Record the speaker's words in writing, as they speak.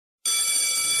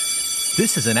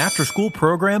This is an after-school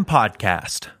program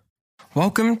podcast.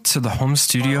 Welcome to the Home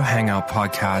Studio Hangout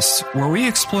podcast, where we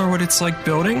explore what it's like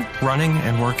building, running,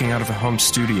 and working out of a home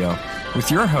studio with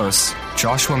your hosts,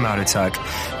 Joshua Matatek,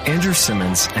 Andrew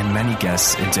Simmons, and many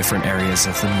guests in different areas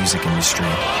of the music industry.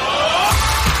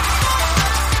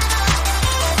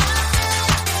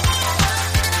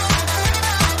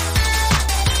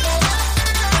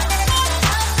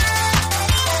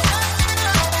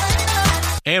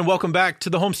 And welcome back to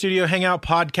the Home Studio Hangout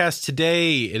podcast.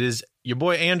 Today, it is your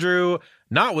boy Andrew,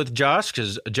 not with Josh,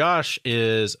 because Josh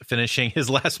is finishing his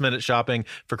last-minute shopping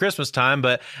for Christmas time,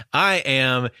 but I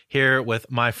am here with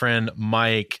my friend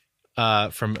Mike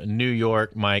from New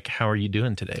York. Mike, how are you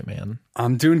doing today, man?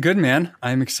 I'm doing good, man.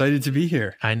 I'm excited to be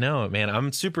here. I know, man.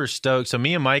 I'm super stoked. So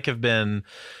me and Mike have been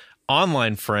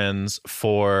online friends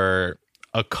for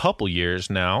a couple years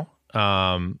now.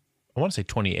 I want to say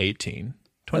 2018.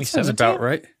 That sounds about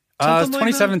right. It's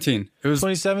 2017. It was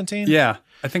 2017? Yeah,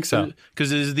 I think so.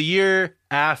 Because it was the year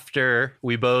after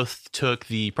we both took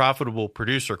the Profitable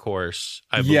Producer course,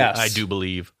 I do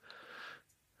believe.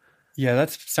 Yeah, that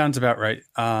sounds about right.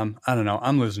 I don't know.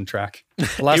 I'm losing track.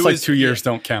 The last 2 years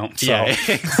don't count. So. Yeah,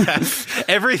 exactly.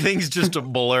 Everything's just a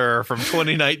blur from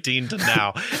 2019 to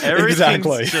now.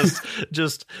 Everything's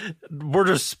just we're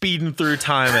just speeding through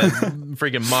time at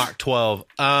freaking Mach 12.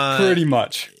 Pretty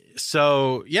much.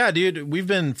 So yeah, dude, we've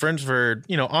been friends for,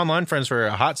 online friends for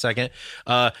a hot second.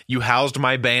 You housed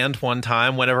my band one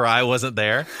time whenever I wasn't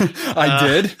there. I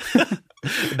did.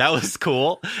 That was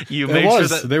cool. Sure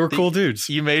that they were cool dudes.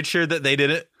 You made sure that they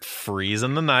didn't freeze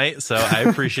in the night, so I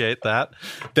appreciate that.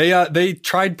 They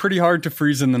tried pretty hard to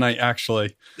freeze in the night,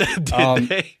 actually. Did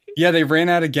they? Yeah, they ran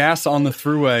out of gas on the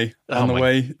thruway on the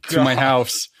way to my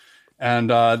house, and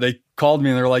they called me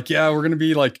and they're like, "Yeah, we're gonna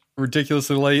be like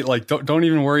ridiculously late. Like, don't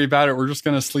even worry about it. We're just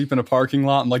gonna sleep in a parking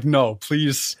lot." I'm like, "No,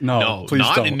 please, no, please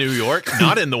not don't." In New York,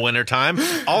 not in the wintertime.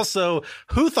 Also,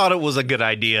 who thought it was a good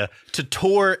idea to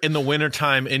tour in the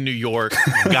wintertime in New York,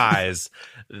 guys?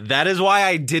 That is why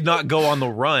I did not go on the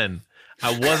run.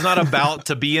 I was not about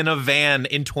to be in a van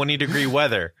in 20-degree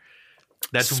weather.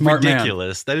 That's smart,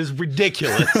 ridiculous. Man. That is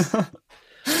ridiculous.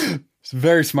 It's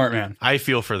very smart, man. I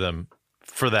feel for them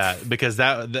for that, because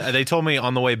they told me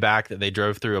on the way back that they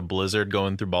drove through a blizzard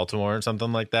going through Baltimore or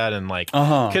something like that, and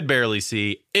could barely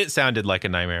see. It sounded like a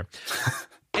nightmare.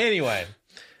 Anyway.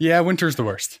 Yeah, winter's the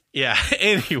worst. Yeah.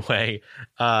 Anyway,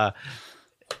 yeah,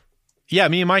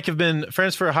 me and Mike have been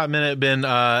friends for a hot minute. Been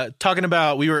talking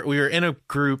about we were in a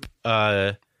group.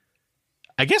 I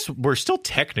guess we're still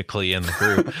technically in the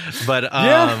group, but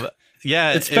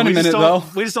yeah, it's been a minute though.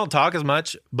 We just don't talk as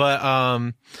much,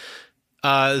 but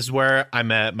this is where I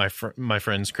met my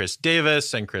friends Chris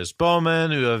Davis and Chris Bowman,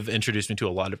 who have introduced me to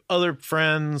a lot of other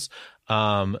friends,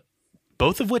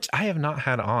 both of which I have not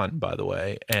had on, by the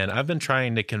way. And I've been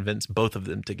trying to convince both of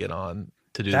them to get on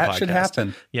to do the podcast. That should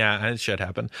happen. Yeah, it should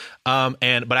happen. But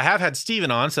I have had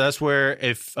Steven on, so that's where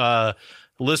if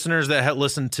listeners that had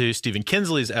listened to Stephen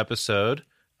Kinsley's episode,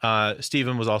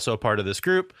 Steven was also a part of this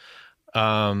group,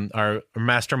 our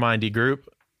mastermindy group.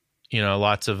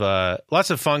 Lots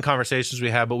of fun conversations we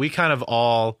had, but we kind of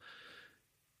all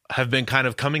have been kind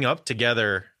of coming up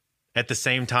together at the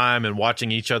same time and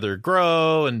watching each other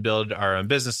grow and build our own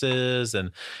businesses.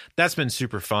 And that's been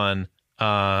super fun.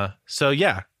 So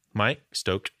yeah, Mike,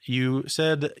 stoked you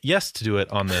said yes to do it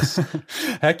on this.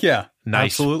 Heck yeah.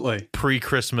 Nice. Absolutely.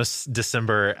 Pre-Christmas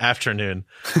December afternoon.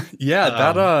 Yeah.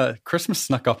 That Christmas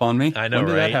snuck up on me. I know, when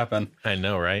did right? that happen? I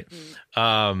know, right?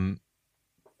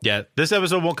 Yeah, this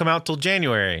episode won't come out till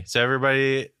January, so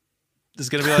everybody is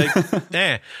going to be like,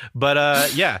 eh.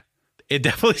 But yeah, it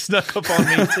definitely snuck up on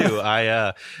me too.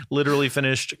 I literally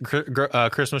finished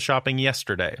Christmas shopping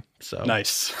yesterday. So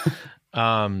nice.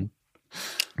 But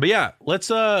yeah, let's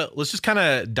just kind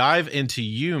of dive into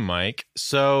you, Mike.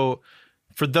 So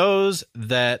for those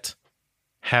that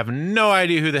have no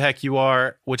idea who the heck you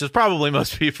are, which is probably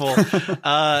most people,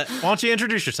 why don't you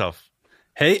introduce yourself?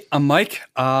 Hey, I'm Mike.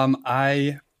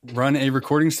 I run a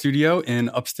recording studio in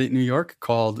upstate New York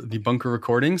called The Bunker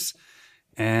Recordings,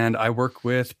 and I work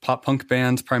with pop punk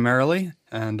bands primarily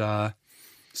and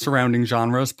surrounding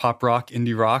genres, pop rock,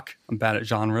 indie rock. I'm bad at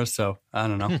genres, so I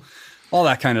don't know. All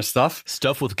that kind of stuff.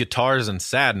 Stuff with guitars and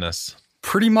sadness.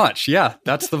 Pretty much, yeah.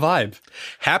 That's the vibe.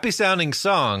 Happy sounding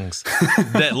songs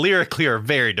that lyrically are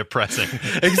very depressing.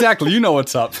 Exactly. You know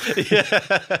what's up.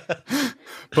 Yeah.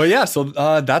 But yeah, so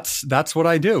that's what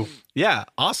I do. Yeah,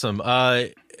 awesome.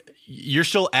 You're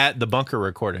still at the Bunker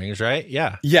Recordings, right?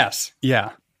 Yeah. Yes.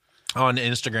 Yeah. On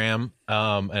Instagram.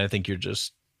 And I think you're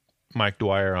just Mike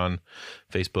Dwyer on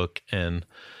Facebook. And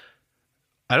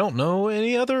I don't know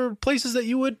any other places that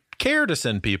you would care to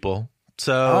send people?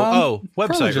 So,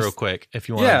 website real quick, if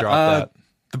you want to drop that.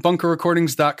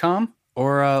 Thebunkerrecordings.com,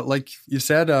 or like you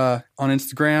said, on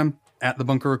Instagram at The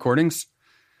Bunker Recordings.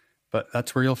 But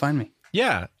that's where you'll find me.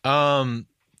 Yeah.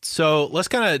 So let's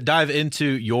kind of dive into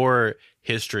your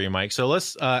history, Mike. So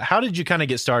how did you kind of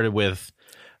get started with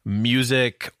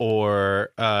music, or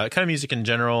kind of music in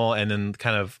general? And then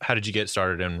kind of how did you get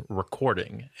started in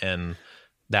recording and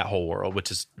that whole world,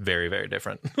 which is very, very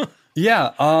different?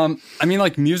 Yeah. I mean,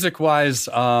 like music wise,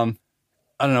 I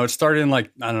don't know. It started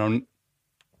in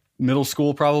middle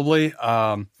school, probably.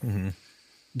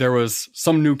 There was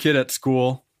some new kid at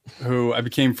school who I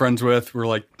became friends with. We were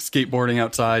like skateboarding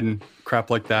outside and crap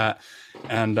like that.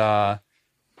 And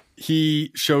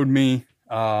he showed me,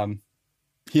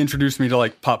 he introduced me to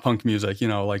like pop punk music,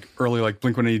 like early like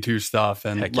Blink-182 stuff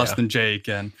and Less Than Jake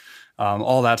and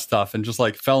all that stuff, and just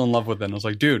like fell in love with it. And I was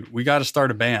like, dude, we got to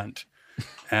start a band.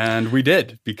 And we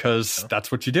did, because that's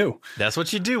what you do. That's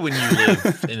what you do when you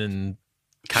live in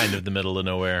kind of the middle of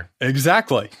nowhere.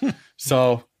 Exactly.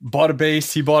 So bought a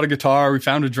bass, he bought a guitar, we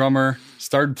found a drummer,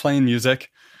 started playing music.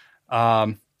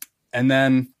 And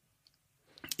then,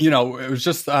 it was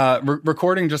just,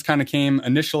 recording just kind of came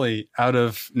initially out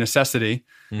of necessity,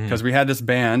 because we had this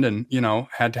band and,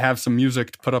 had to have some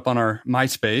music to put up on our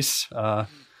MySpace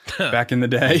back in the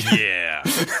day. Yeah.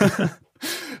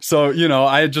 So,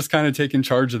 I had just kind of taken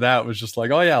charge of that. Was just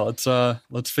like, oh yeah,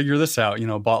 let's figure this out.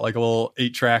 Bought like a little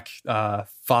 8-track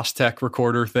Fostech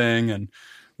recorder thing, and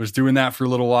was doing that for a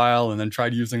little while, and then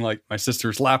tried using like my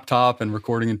sister's laptop and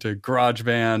recording into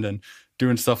GarageBand and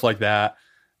doing stuff like that.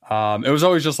 It was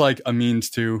always just like a means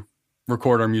to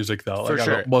record our music, though. For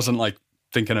sure. I wasn't like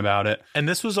thinking about it. And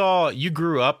this was all, you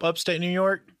grew up upstate New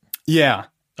York? Yeah.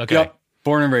 Okay. Yep.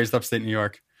 Born and raised upstate New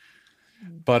York.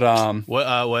 But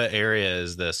what area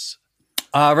is this?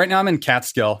 Right now I'm in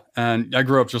Catskill, and I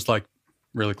grew up just like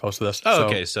really close to this. Oh,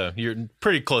 okay, so you're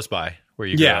pretty close by where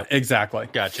you grew up. Yeah, exactly.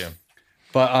 Gotcha.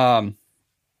 But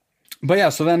yeah.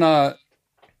 So then, at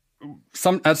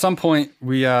some point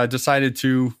we decided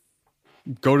to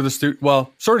go to the studio.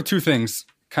 Well, sort of two things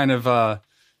kind of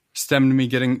stemmed me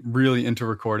getting really into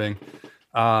recording.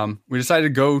 We decided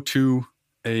to go to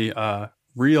a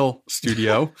real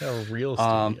studio. A real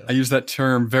studio. I use that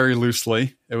term very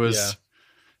loosely. It was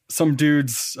some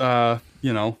dude's,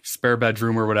 spare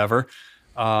bedroom or whatever,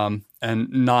 and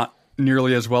not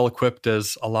nearly as well equipped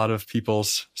as a lot of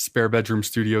people's spare bedroom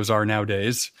studios are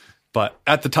nowadays. But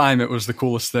at the time, it was the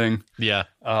coolest thing we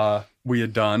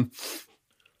had done.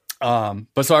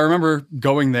 But so I remember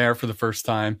going there for the first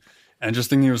time and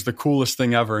just thinking it was the coolest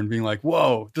thing ever, and being like,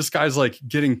 whoa, this guy's like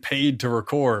getting paid to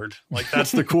record. Like,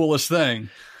 that's the coolest thing.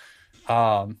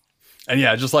 And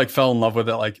yeah, just like fell in love with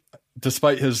it. Like,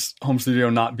 despite his home studio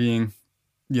not being,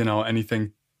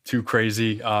 anything too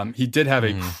crazy, he did have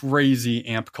a crazy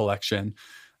amp collection.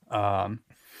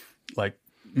 Like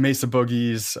Mesa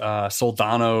Boogies,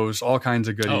 Soldanos, all kinds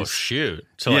of goodies. Oh, shoot.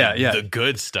 So the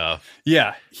good stuff.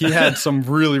 Yeah. He had some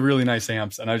really, really nice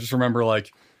amps. And I just remember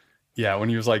like, when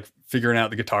he was like figuring out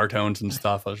the guitar tones and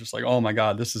stuff, I was just like, oh my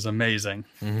God, this is amazing.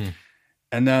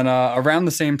 And then around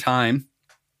the same time,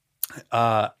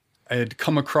 I had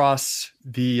come across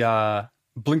the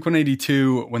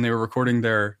Blink-182 when they were recording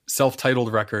their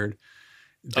self-titled record.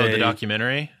 The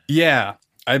documentary? Yeah.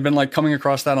 I had been like coming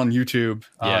across that on YouTube.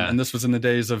 And this was in the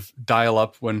days of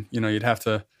dial-up when, you'd have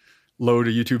to load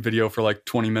a YouTube video for like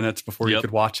 20 minutes before you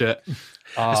could watch it.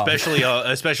 Especially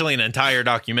an entire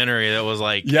documentary that was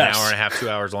like an hour and a half, 2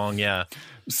 hours long. Yeah.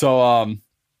 So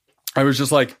I was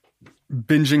just like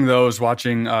binging those,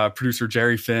 watching producer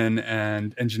Jerry Finn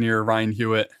and engineer Ryan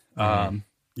Hewitt,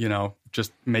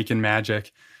 just making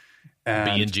magic.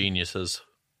 And being geniuses.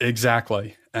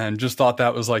 Exactly. And just thought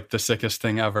that was like the sickest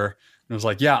thing ever. And I was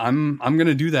like, yeah, I'm going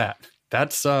to do that.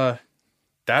 That's what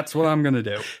I'm going to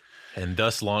do. And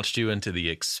thus launched you into the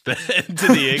expensive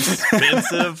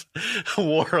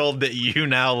world that you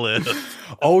now live.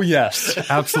 Oh, yes,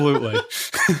 absolutely.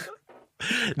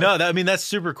 No, that's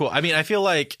super cool. I mean, I feel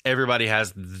like everybody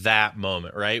has that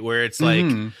moment, right? Where it's like,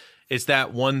 it's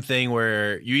that one thing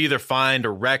where you either find a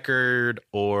record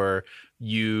or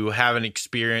you have an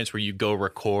experience where you go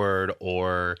record,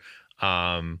 or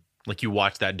like you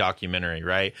watch that documentary,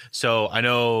 right? So I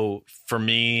know for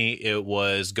me, it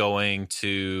was going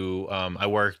to, I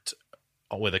worked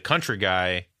with a country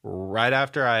guy right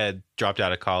after I had dropped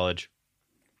out of college.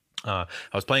 I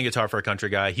was playing guitar for a country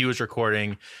guy. He was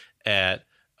recording at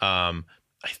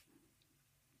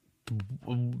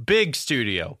big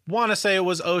studio. Want to say it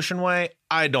was Ocean Way.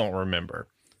 I don't remember.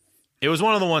 It was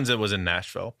one of the ones that was in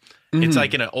Nashville. It's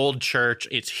like in an old church.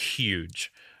 It's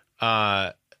huge.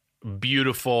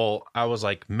 beautiful. I was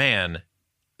like, man,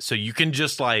 so you can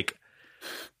just like,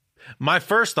 my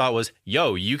first thought was,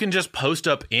 yo, you can just post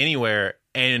up anywhere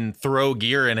and throw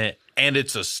gear in it and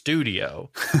it's a studio.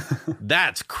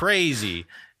 That's crazy.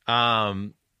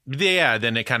 Yeah,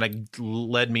 then it kind of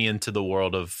led me into the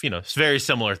world of, it's a very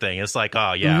similar thing. It's like,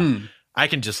 oh yeah, I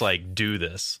can just like do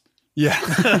this.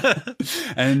 Yeah.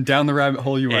 And down the rabbit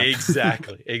hole you went.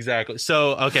 Exactly.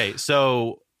 So, okay.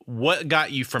 So what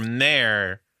got you from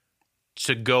there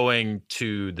to going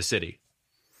to the city?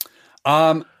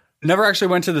 Never actually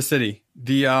went to the city.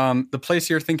 The place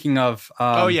you're thinking of.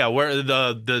 Where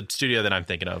the studio that I'm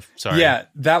thinking of. Sorry. Yeah,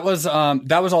 that was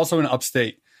also in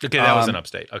upstate. Okay, that was in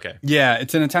upstate. Okay. Yeah,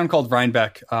 it's in a town called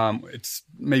Rhinebeck. It's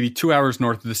maybe 2 hours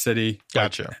north of the city.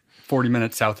 Gotcha. Like 40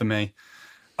 minutes south of me.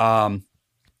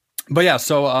 But yeah,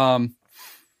 so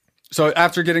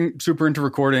after getting super into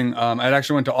recording, I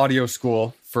actually went to audio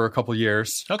school for a couple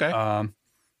years. Okay.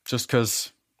 Just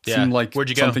because it seemed like Where'd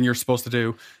you go? something you're supposed to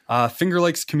do. Finger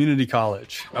Lakes Community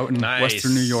College out in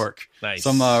Western New York. Nice.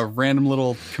 Some random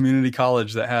little community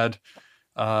college that had,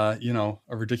 a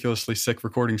ridiculously sick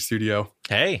recording studio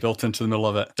built into the middle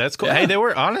of it. That's cool. Yeah. Hey, they were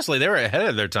ahead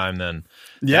of their time then.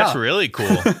 Yeah. That's really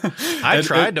cool. I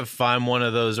tried to find one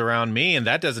of those around me and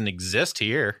that doesn't exist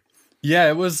here. Yeah,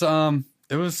 it was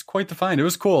quite the find. It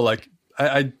was cool. Like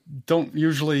I don't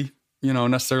usually,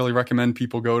 necessarily recommend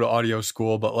people go to audio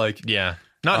school, but like, yeah,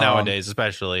 not nowadays,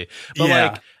 especially. But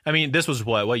like, I mean, this was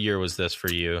what year was this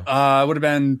for you? It would have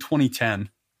been 2010.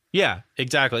 Yeah,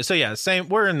 exactly. So yeah, same.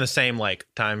 We're in the same like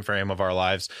time frame of our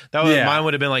lives. Mine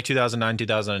would have been like 2009,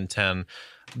 2010.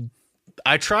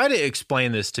 I try to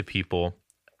explain this to people.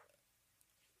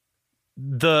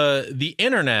 The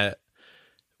internet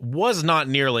was not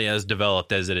nearly as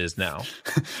developed as it is now.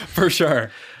 For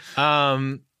sure.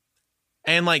 And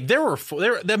like there were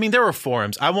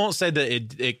forums. I won't say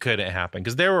that it couldn't happen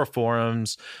because there were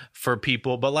forums for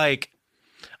people, but like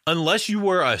unless you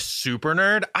were a super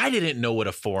nerd, I didn't know what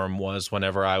a forum was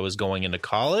whenever I was going into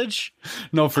college.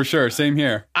 No, for sure. Same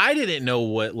here. I didn't know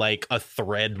what like a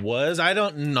thread was. I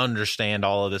don't understand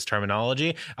all of this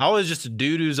terminology. I was just a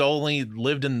dude who's only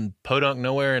lived in podunk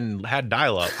nowhere and had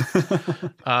dial-up.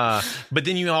 But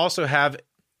then you also have,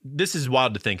 this is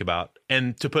wild to think about,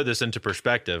 and to put this into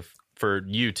perspective for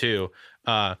you too.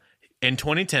 In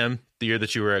 2010, the year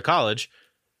that you were at college,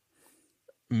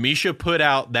 Misha put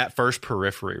out that first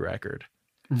Periphery record.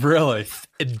 Really?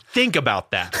 Think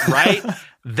about that, right?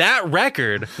 That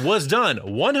record was done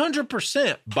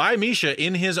 100% by Misha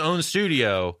in his own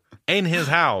studio, in his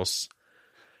house.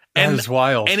 That is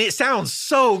wild. And it sounds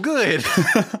so good.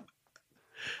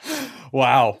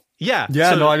 Wow. Yeah. Yeah,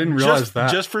 so no, I didn't realize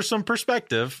that. Just for some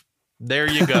perspective, there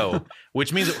you go.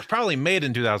 Which means it was probably made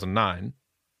in 2009.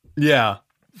 Yeah.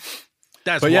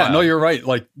 But yeah, no, you're right.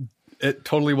 Like, it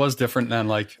totally was different than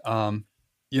like,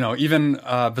 even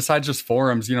besides just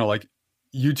forums, like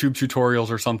YouTube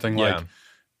tutorials or something. Like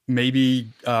maybe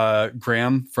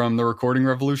Graham from the Recording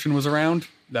Revolution was around.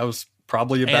 That was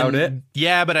probably about it.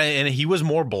 Yeah, but he was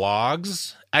more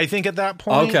blogs, I think, at that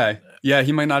point. Okay. Yeah,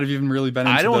 he might not have even really been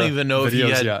into I don't even know if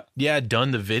he had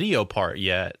done the video part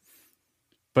yet.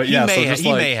 But he may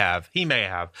have. He may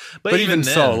have. But even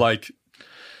then, so, like,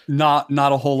 not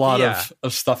a whole lot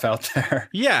of stuff out there.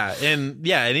 Yeah, and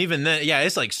even then,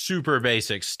 it's like super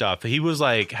basic stuff. He was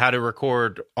like how to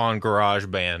record on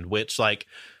GarageBand, which like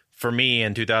for me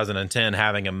in 2010,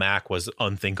 having a Mac was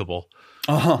unthinkable.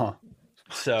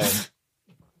 So,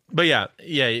 but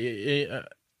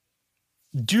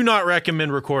do not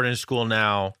recommend recording in school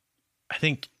now. I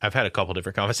think I've had a couple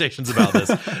different conversations about this.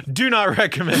 Do not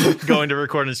recommend going to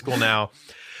recording school now.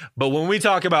 But when we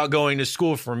talk about going to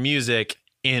school for music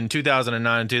in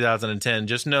 2009, 2010,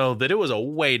 just know that it was a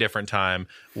way different time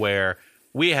where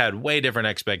we had way different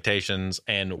expectations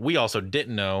and we also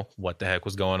didn't know what the heck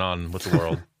was going on with the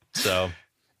world. So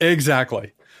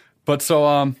exactly. But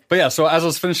so, so as I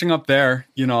was finishing up there,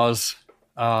 I was,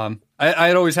 I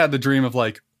had always had the dream of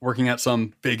like working at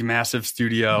some big, massive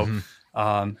studio,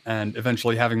 and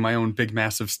eventually having my own big,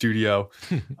 massive studio.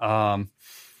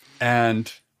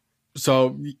 And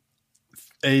so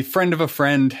a friend of a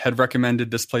friend had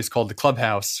recommended this place called the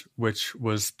Clubhouse, which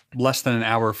was less than an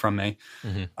hour from me.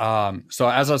 So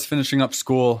as I was finishing up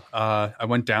school, I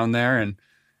went down there and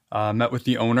met with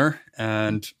the owner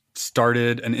and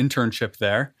started an internship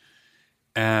there.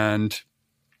 And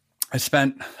I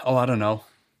spent, I don't know,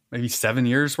 maybe 7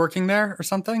 years working there or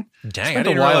something. Dang, I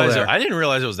didn't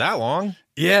realize it was that long.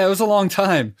 Yeah, it was a long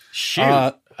time. Shoot.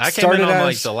 I came in on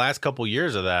like the last couple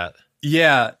years of that.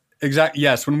 Yeah, exactly.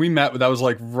 Yes, when we met, that was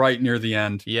like right near the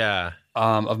end. Yeah.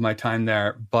 Of my time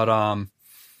there. But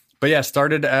but yeah,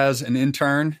 started as an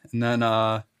intern and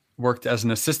then worked as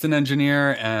an assistant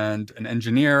engineer and an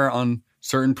engineer on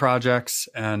certain projects.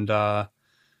 And but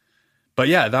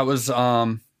yeah, that was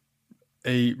a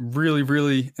really,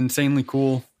 really insanely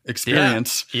cool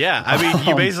experience. Yeah. I mean,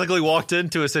 you basically walked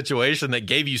into a situation that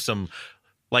gave you some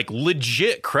like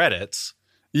legit credits.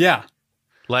 Yeah.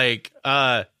 Like,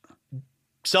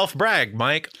 self brag,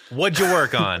 Mike. What'd you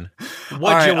work on?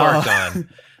 What'd you work on?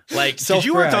 Like, because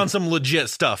you worked on some legit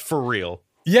stuff for real.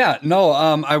 Yeah. No,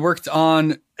 I worked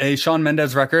on a Shawn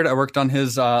Mendes record. I worked on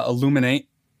his Illuminate.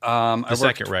 The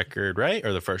second record, right?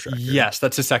 Or the first record? Yes,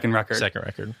 that's his second record. Second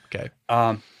record. Okay.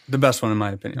 The best one in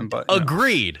my opinion, but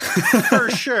agreed. For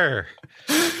sure.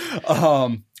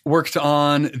 Worked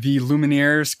on the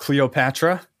Lumineers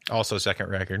Cleopatra. Also second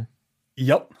record.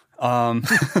 Yep.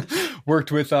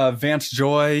 Worked with Vance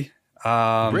Joy.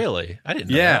 Really? I didn't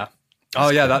know that. Oh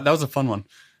yeah, that was a fun one.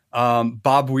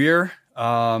 Bob Weir,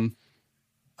 Glenn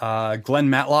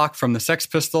Matlock from the Sex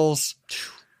Pistols.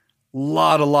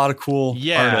 Lot of cool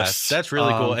artists. That's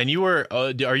really cool. And you were,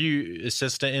 are you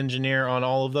assistant engineer on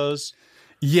all of those?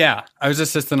 Yeah, I was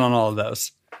assistant on all of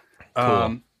those.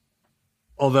 Cool.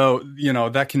 Although,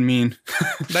 that can mean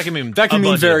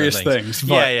various things.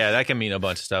 But. Yeah, that can mean a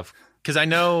bunch of stuff. Because I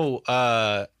know,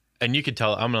 and you can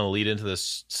tell, I'm going to lead into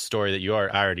this story that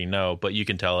I already know, but you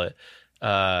can tell it.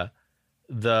 Because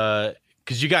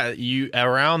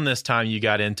around this time you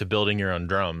got into building your own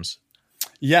drums.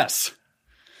 Yes.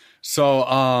 So,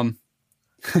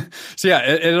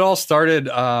 it all started.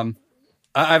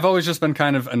 I've always just been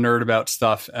kind of a nerd about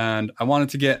stuff, and I wanted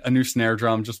to get a new snare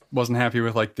drum. Just wasn't happy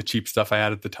with like the cheap stuff I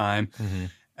had at the time,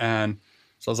 and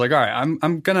so I was like, all right,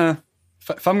 I'm gonna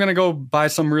if I'm gonna go buy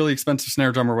some really expensive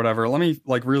snare drum or whatever, let me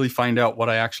like really find out what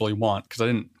I actually want, because I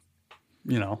didn't,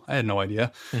 I had no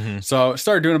idea. So I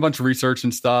started doing a bunch of research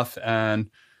and stuff, and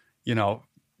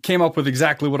came up with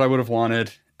exactly what I would have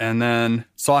wanted. And then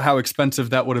saw how expensive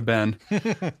that would have been.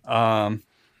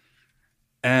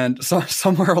 And so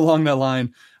somewhere along that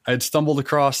line, I had stumbled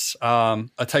across a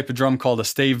type of drum called a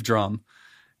stave drum.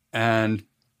 And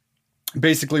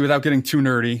basically, without getting too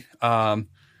nerdy,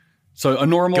 so a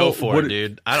normal... Go for it,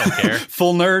 dude. I don't care.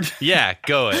 Full nerd? Yeah,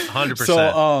 go it.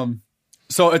 100%.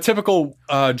 So a typical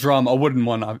drum, a wooden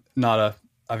one,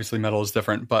 obviously metal is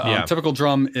different, but typical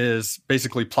drum is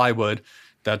basically plywood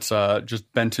that's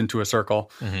just bent into a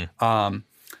circle.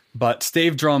 But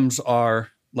stave drums are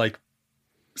like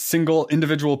single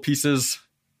individual pieces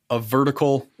of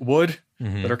vertical wood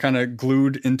that are kind of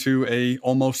glued into a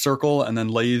almost circle and then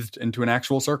lathed into an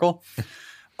actual circle.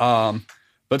 But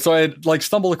so I had like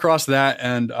stumbled across that,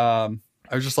 and I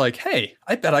was just like, hey,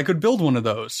 I bet I could build one of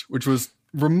those, which was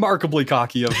remarkably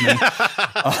cocky of me.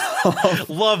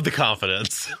 Love the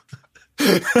confidence.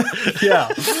 Yeah.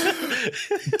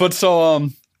 But so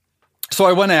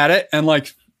I went at it, and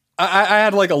like I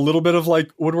had like a little bit of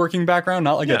like woodworking background,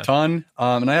 not like a ton.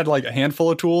 And I had like a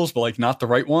handful of tools, but like not the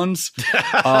right ones.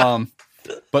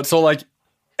 But so like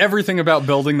everything about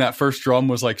building that first drum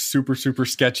was like super, super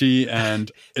sketchy,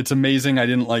 and it's amazing I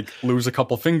didn't like lose a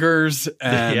couple fingers,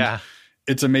 and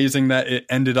it's amazing that it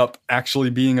ended up actually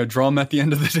being a drum at the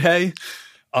end of the day.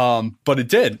 But it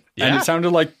did. And it sounded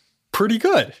like pretty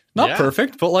good. Not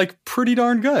perfect, but like pretty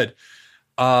darn good.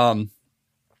 And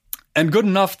good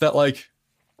enough that like,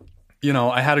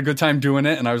 I had a good time doing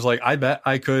it. And I was like, I bet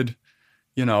I could,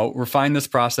 refine this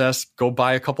process, go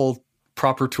buy a couple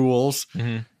proper tools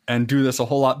and do this a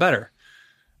whole lot better.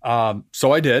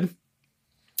 So I did.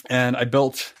 And I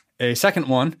built a second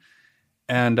one.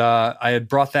 And I had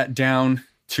brought that down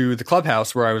to the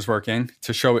clubhouse where I was working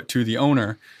to show it to the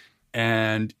owner.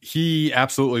 And he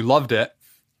absolutely loved it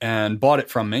and bought it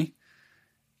from me.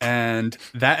 And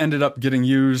that ended up getting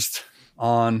used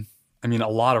on, a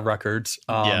lot of records.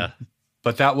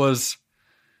 But that was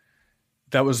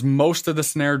most of the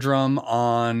snare drum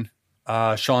on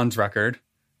Shawn's record,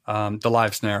 the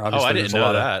live snare. Obviously, I didn't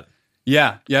know that.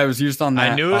 Yeah, it was used on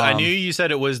that. I knew you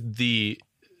said it was the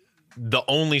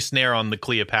only snare on the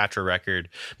Cleopatra record,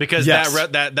 because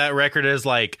that record is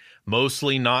like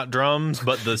mostly not drums,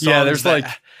 but the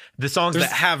songs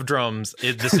that have drums,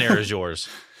 the snare is yours.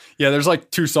 Yeah, there's like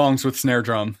 2 songs with snare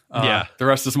drum. The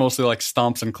rest is mostly like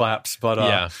stomps and claps. But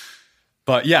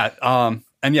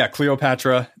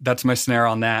Cleopatra, that's my snare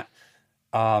on that.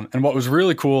 And what was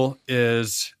really cool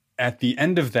is at the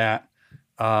end of that,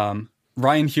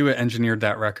 Ryan Hewitt engineered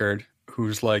that record,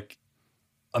 who's like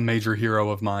a major hero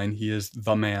of mine. He is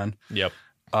the man. Yep.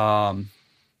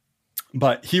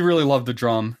 But he really loved the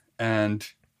drum and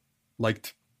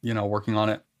liked,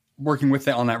 working with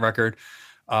it on that record.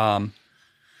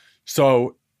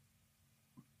 So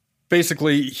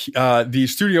basically, the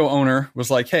studio owner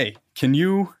was like, "Hey, can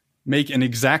you make an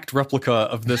exact replica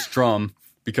of this drum?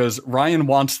 Because Ryan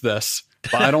wants this,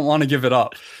 but I don't want to give it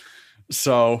up."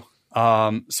 So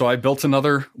I built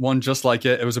another one just like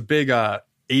it. It was a big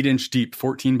 8-inch deep,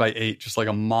 14 by 8, just like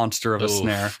a monster of a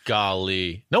snare.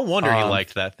 Golly. No wonder he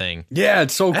liked that thing. Yeah,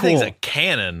 it's so cool. That thing's a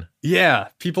cannon. Yeah,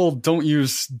 people don't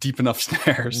use deep enough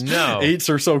snares. No. 8s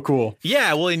are so cool.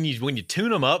 Yeah, well, and when you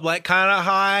tune them up like kind of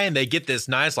high and they get this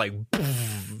nice like...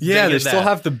 Yeah, they still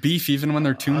have the beef even when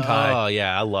they're tuned high. Oh,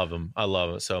 yeah, I love them. I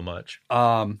love it so much.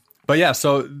 But yeah,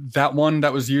 so that one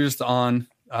that was used on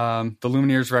the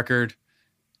Lumineers record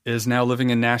is now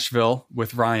living in Nashville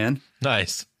with Ryan.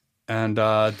 Nice. And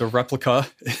the replica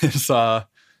is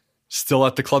still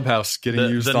at the clubhouse getting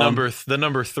used on. The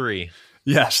number 3.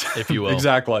 Yes. If you will.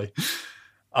 Exactly.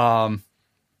 But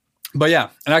yeah,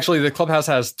 and actually the clubhouse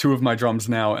has 2 of my drums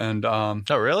now. And oh,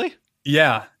 really?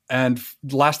 Yeah. And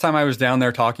last time I was down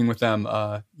there talking with them,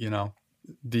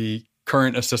 the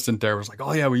current assistant there was like,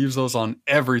 "Oh yeah, we use those on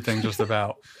everything just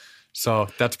about." So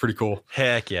that's pretty cool.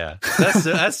 Heck yeah.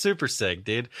 That's super sick,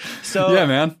 dude. So yeah,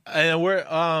 man. And we're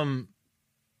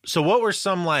so what were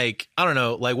some what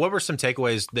were some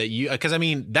takeaways that you, because I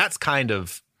mean that's kind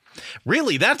of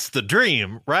really that's the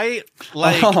dream, right?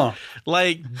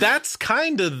 Like that's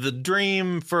kind of the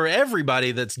dream for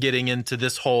everybody that's getting into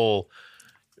this whole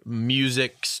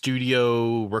music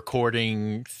studio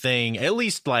recording thing, at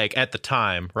least like at the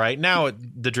time. Right now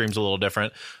the dream's a little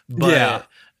different, but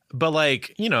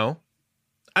like, I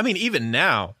mean, even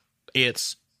now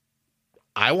it's,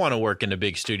 I want to work in a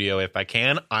big studio if I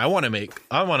can. I want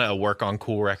to work on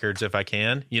cool records if I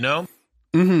can,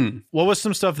 Mm-hmm. What was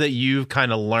some stuff that you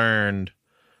kind of learned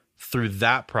through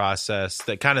that process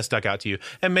that kind of stuck out to you?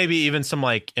 And maybe even some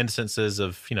like instances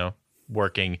of,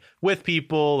 working with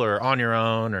people or on your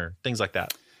own or things like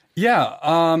that.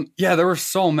 Yeah. There were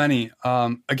so many.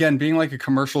 Again, being like a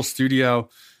commercial studio,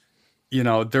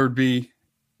 there would be,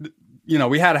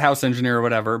 we had a house engineer or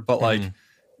whatever, but like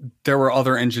there were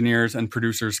other engineers and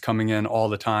producers coming in all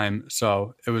the time.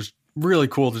 So it was really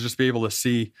cool to just be able to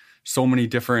see so many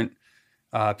different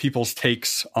people's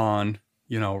takes on,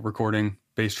 recording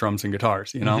bass drums and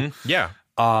guitars, Mm-hmm. Yeah.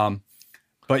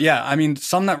 But yeah, I mean,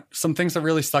 some things that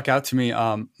really stuck out to me.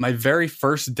 My very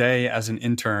first day as an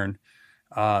intern,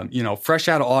 fresh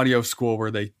out of audio school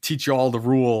where they teach you all the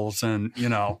rules and,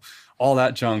 all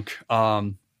that junk.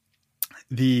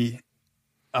 The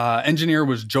engineer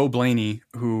was Joe Blaney,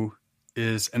 who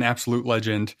is an absolute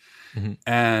legend. Mm-hmm.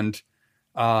 And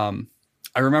I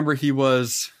remember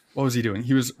what was he doing?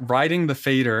 He was riding the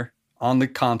fader on the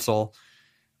console,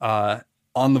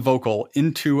 on the vocal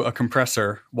into a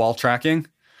compressor while tracking.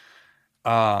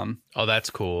 Oh,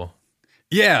 that's cool.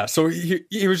 Yeah. So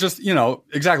he was just,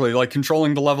 exactly like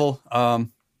controlling the level,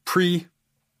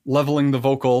 pre-leveling the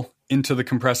vocal into the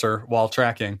compressor while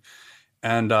tracking.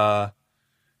 And that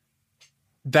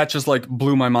just like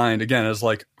blew my mind again as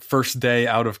like first day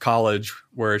out of college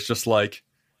where it's just like,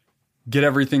 get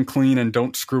everything clean and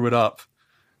don't screw it up.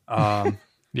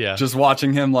 Yeah. Just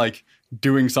watching him like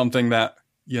doing something that,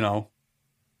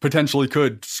 potentially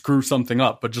could screw something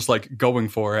up, but just like going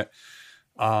for it.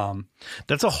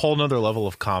 That's a whole nother level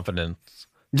of confidence.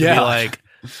 To Yeah. be like,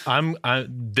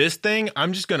 this thing,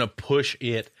 I'm just going to push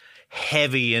it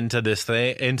heavy into this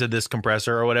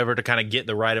compressor or whatever to kind of get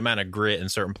the right amount of grit in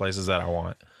certain places that I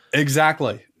want.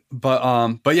 Exactly.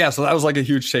 But yeah, so that was like a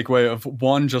huge takeaway of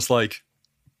one, just like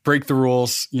break the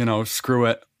rules, screw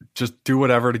it, just do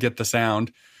whatever to get the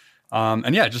sound.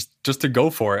 And yeah, just to go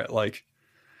for it, like,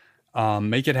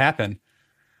 make it happen.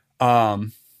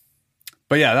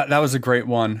 But yeah, that was a great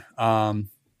one.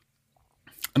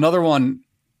 Another one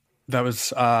that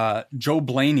was, Joe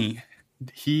Blaney.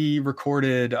 He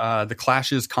recorded, the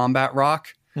Clash's Combat Rock.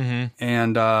 Mm-hmm.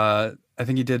 And, I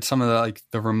think he did some of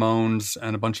the Ramones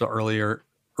and a bunch of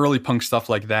early punk stuff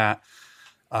like that.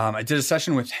 I did a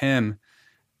session with him,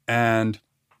 and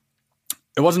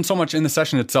it wasn't so much in the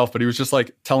session itself, but he was just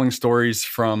like telling stories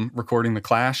from recording the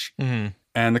Clash. Mm-hmm.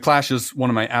 And the Clash is one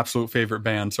of my absolute favorite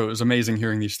bands. So it was amazing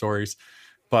hearing these stories.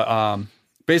 But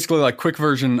basically, like, quick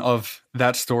version of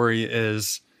that story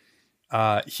is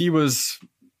he was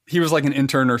like an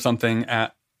intern or something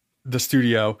at the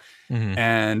studio, mm-hmm.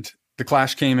 and the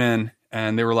Clash came in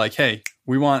and they were like, "Hey,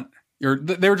 we want your."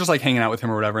 They were just like hanging out with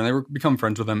him or whatever, and they were become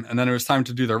friends with him. And then it was time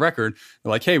to do their record.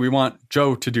 They're like, "Hey, we want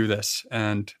Joe to do this,"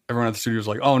 and everyone at the studio was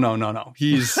like, "Oh no,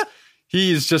 he's."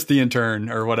 He's just the intern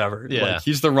or whatever. Yeah. Like,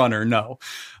 he's the runner. No.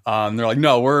 They're like,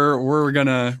 no, we're going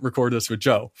to record this with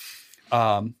Joe.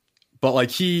 But like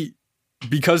he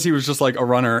because he was just like a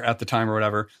runner at the time or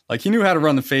whatever, like he knew how to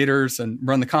run the faders and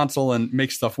run the console and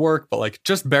make stuff work, but like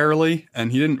just barely.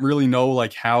 And he didn't really know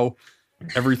like how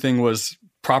everything was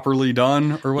properly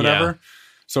done or whatever. Yeah.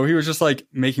 So he was just like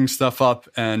making stuff up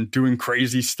and doing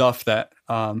crazy stuff that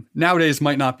nowadays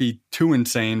might not be too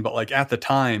insane, but like at the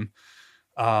time,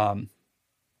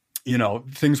 you know,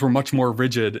 things were much more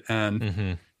rigid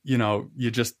and, you know,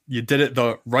 you did it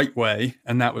the right way.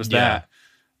 And that was that.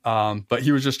 But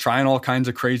he was just trying all kinds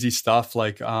of crazy stuff.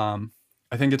 Like, I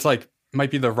think it's like,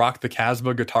 might be the Rock the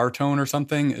Casbah guitar tone or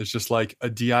something. It's just like a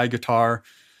DI guitar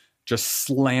just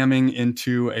slamming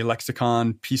into a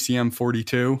Lexicon PCM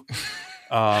 42.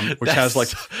 Which has like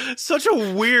such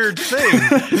a weird thing.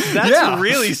 That's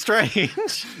really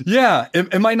strange. Yeah,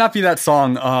 it might not be that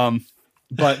song,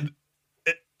 but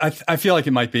I feel like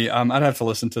it might be. I'd have to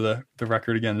listen to the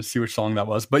record again to see which song that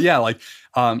was. But yeah, like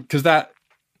because that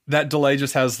delay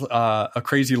just has a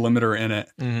crazy limiter in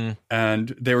it,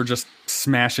 and they were just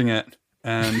smashing it,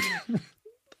 and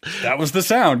that was the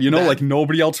sound. You know, like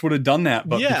nobody else would have done that,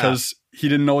 but because he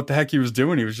didn't know what the heck he was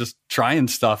doing, he was just trying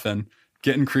stuff and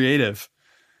getting creative.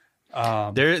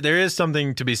 There is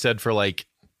something to be said for like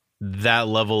that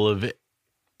level of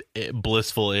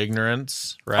blissful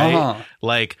ignorance, right?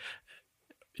 Like,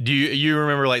 do you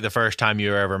remember like the first time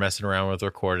you were ever messing around with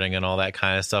recording and all that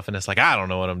kind of stuff? And it's like, I don't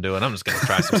know what I'm doing. I'm just going to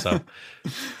try some stuff.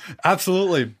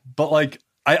 Absolutely. But like,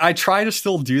 I try to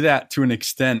still do that to an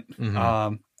extent,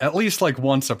 at least like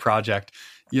once a project,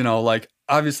 you know, like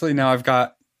obviously now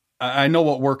I know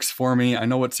what works for me. I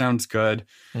know what sounds good,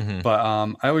 but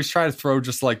I always try to throw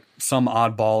just like some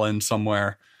oddball in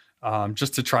somewhere,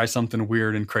 just to try something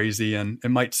weird and crazy. And it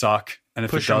might suck. And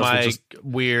if push it does, a mic we'll just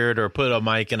weird, or put a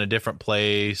mic in a different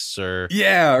place, or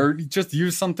just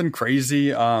use something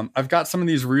crazy. I've got some of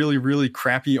these really, really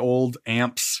crappy old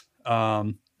amps.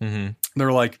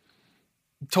 They're like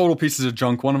total pieces of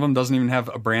junk. One of them doesn't even have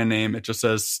a brand name. It just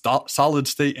says solid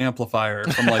state amplifier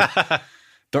from like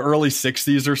the early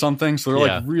 60s or something. So they're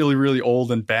like really, really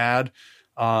old and bad.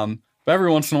 But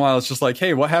every once in a while, it's just like,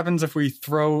 hey, what happens if we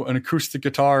throw an acoustic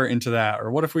guitar into that?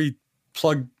 Or what if we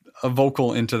plug a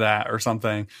vocal into that or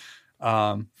something?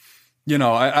 You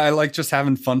know, I like just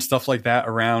having fun stuff like that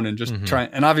around and just trying.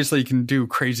 And obviously you can do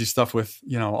crazy stuff with,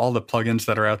 you know, all the plugins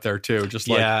that are out there too. Just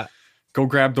like go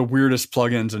grab the weirdest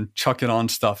plugins and chuck it on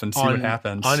stuff and see what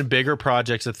happens. On bigger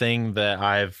projects, a thing that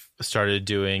I've started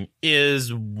doing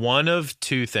is one of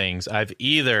two things. I've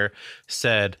either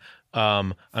said,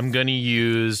 I'm going to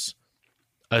use,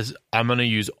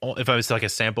 if I was like a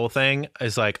sample thing,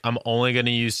 it's like, I'm only going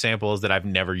to use samples that I've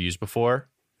never used before.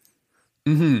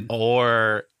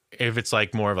 Or if it's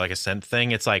like more of like a synth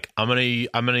thing, it's like, I'm going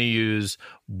to use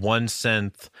one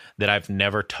synth that I've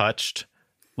never touched.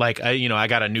 Like, I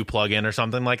got a new plugin or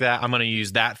something like that. I'm going to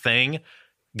use that thing.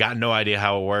 Got no idea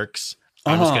how it works.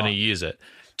 I'm just going to use it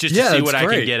just to see what I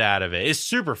can get out of it. It's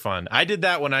super fun. I did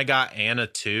that when I got Anna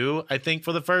 2, I think,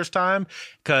 for the first time,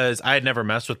 because I had never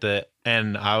messed with it.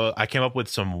 And I came up with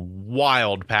some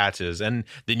wild patches. And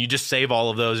then you just save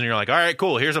all of those and you're like, all right,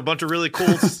 cool. Here's a bunch of really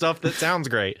cool stuff that sounds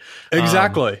great.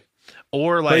 Exactly.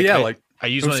 Or like, I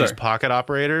use one of these pocket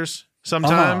operators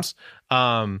sometimes.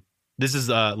 This is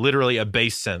literally a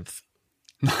bass synth.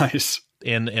 Nice.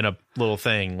 In a little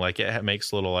thing. Like it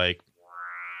makes little like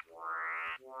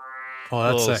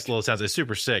little sounds. It's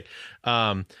super sick.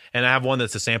 And I have one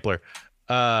that's a sampler.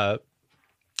 They're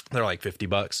like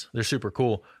 $50. They're super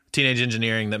cool. Teenage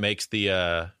Engineering that makes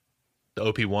the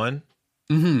OP1.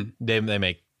 They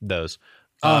make those.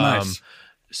 Nice.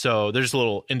 So there's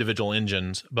little individual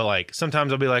engines, but like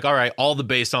sometimes I'll be like, all right, all the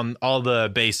bass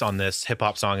on this hip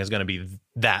hop song is going to be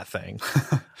that thing.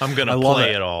 I'm going to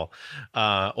play it all,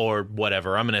 or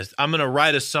whatever. I'm going to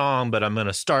write a song, but I'm going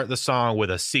to start the song with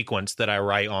a sequence that I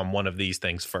write on one of these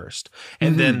things first.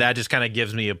 And then that just kind of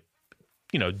gives me a,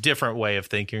 different way of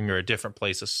thinking or a different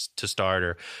place to start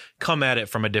or come at it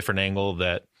from a different angle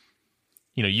that,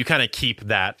 you kind of keep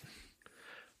that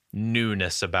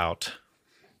newness about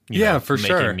for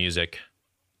sure. Making music.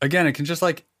 Again, it can just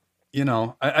like,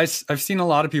 I've seen a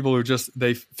lot of people who just,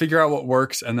 they figure out what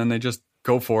works and then they just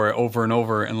go for it over and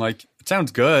over. And like, it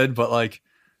sounds good, but like,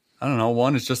 I don't know,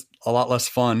 one, it's just a lot less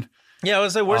fun. Yeah. I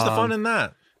was like, where's the fun in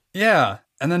that? Yeah.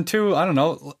 And then two, I don't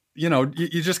know,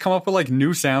 you just come up with like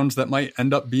new sounds that might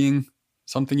end up being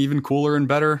something even cooler and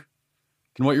better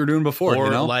than what you're doing before. Or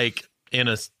like, in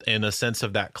a sense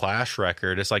of that Clash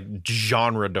record, it's like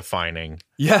genre defining.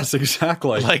 Yes,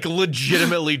 exactly. Like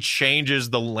legitimately changes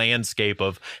the landscape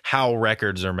of how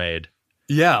records are made.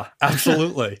 Yeah,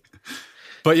 absolutely.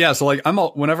 But yeah, so like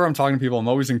whenever I'm talking to people, I'm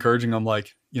always encouraging them,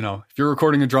 like, if you're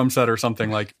recording a drum set or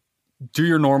something, like do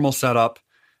your normal setup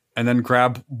and then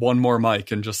grab one more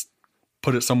mic and just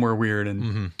put it somewhere weird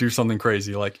and do something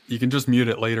crazy. Like you can just mute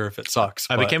it later if it sucks.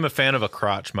 I became a fan of a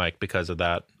crotch mic because of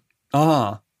that.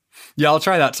 Yeah, I'll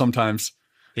try that sometimes.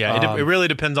 Yeah, it really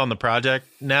depends on the project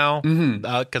now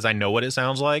because I know what it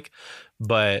sounds like,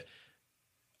 but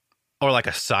or like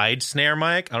a side snare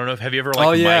mic. I don't know if have you ever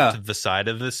mic'd the side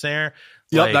of the snare?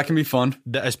 Yep, like, that can be fun.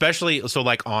 Especially so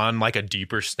like on like a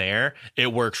deeper snare,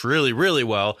 it works really, really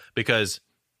well because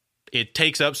it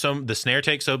takes up the snare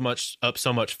takes so much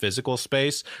physical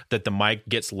space that the mic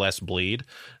gets less bleed.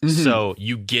 So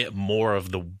you get more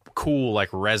of the cool like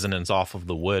resonance off of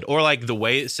the wood, or like the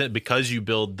way it's set because you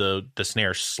build the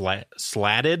snare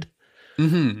slatted.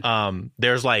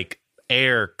 There's like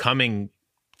air coming.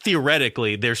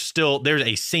 Theoretically, there's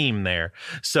a seam there,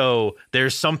 so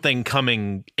there's something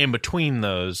coming in between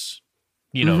those,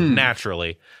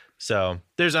 naturally. So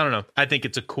I don't know. I think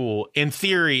it's in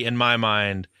theory, in my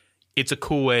mind, it's a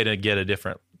cool way to get a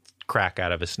different crack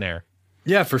out of a snare.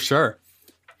 Yeah, for sure.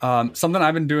 Something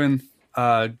I've been doing,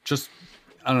 just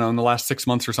I don't know, in the last 6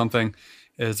 months or something,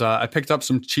 is I picked up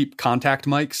some cheap contact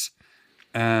mics,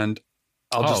 and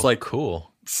I'll just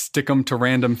cool. stick them to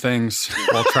random things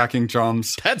while tracking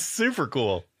drums. That's super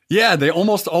cool. Yeah, they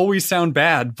almost always sound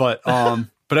bad, but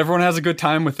everyone has a good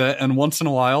time with it, and once in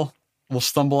a while we'll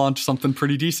stumble onto something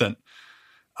pretty decent.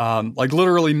 Like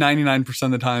literally 99%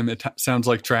 of the time it sounds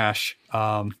like trash.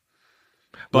 But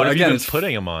what have again, you been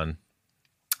putting them on?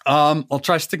 I'll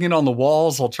try sticking it on the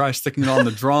walls. I'll try sticking it on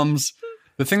the drums.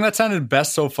 The thing that sounded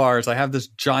best so far is I have this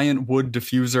giant wood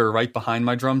diffuser right behind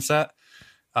my drum set.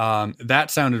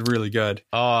 That sounded really good.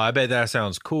 Oh, I bet that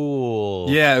sounds cool.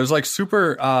 Yeah, it was like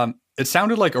super. It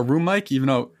sounded like a room mic, even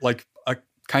though like a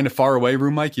kind of far away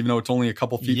room mic, even though it's only a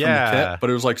couple feet from the kit.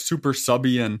 But it was like super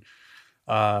subby and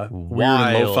weird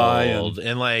and lo-fi,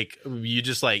 and like you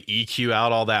just like EQ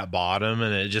out all that bottom,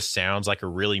 and it just sounds like a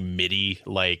really MIDI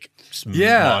like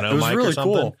mono it was mic really or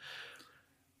something. Cool.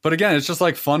 But again, it's just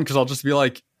like fun because I'll just be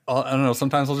like, I don't know.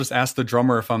 Sometimes I'll just ask the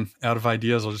drummer if I'm out of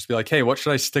ideas. I'll just be like, "Hey, what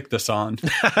should I stick this on?"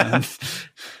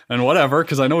 and whatever,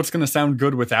 because I know it's going to sound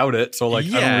good without it. So like,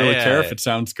 I don't really care if it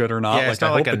sounds good or not. Yeah, like I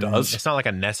hope it does. It's not like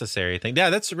a necessary thing.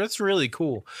 Yeah, that's really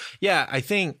cool. Yeah, I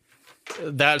think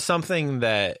that's something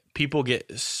that people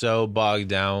get so bogged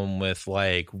down with,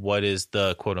 like what is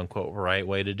the quote unquote right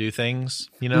way to do things.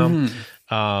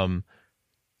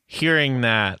 Hearing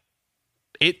that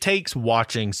it takes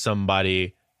watching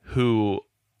somebody who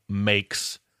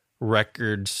makes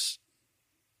records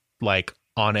like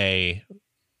on a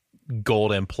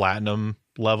gold and platinum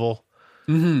level.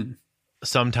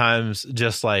 Sometimes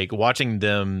just like watching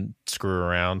them screw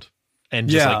around and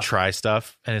just like try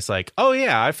stuff, and it's like, oh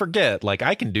yeah, I forget, like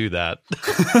I can do that.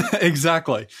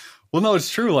 Exactly. Well, no, it's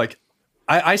true. Like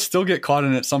I still get caught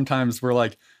in it sometimes where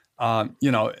like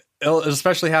it'll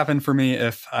especially happen for me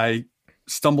if I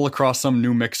stumble across some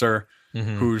new mixer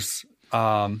who's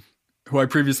who I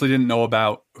previously didn't know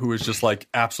about, who is just like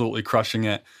absolutely crushing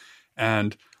it.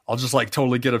 And I'll just like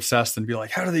totally get obsessed and be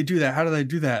like, how do they do that? How do they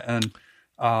do that? And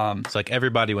it's like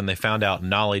everybody when they found out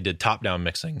Nolly did top-down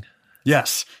mixing.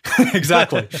 Yes,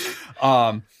 exactly.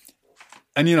 And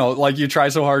like you try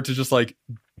so hard to just like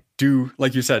do,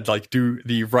 like you said, like do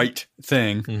the right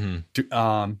thing,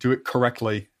 do it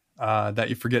correctly, that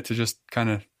you forget to just kind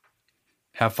of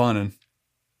have fun and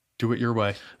do it your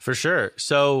way. For sure.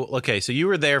 So, okay. So you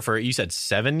were there for, you said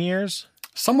 7 years?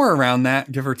 Somewhere around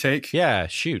that, give or take. Yeah,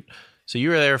 shoot. So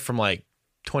you were there from like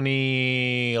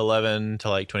 2011 to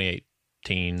like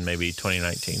 2018, maybe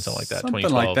 2019, something like that. Something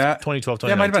like that. 2012, 2019.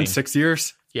 Yeah, it might have been 6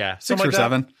 years. Yeah. 6 or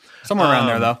 7. Somewhere around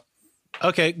there, though.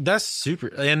 Okay, that's super.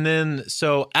 And then,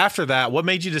 so after that, what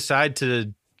made you decide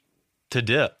to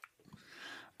dip?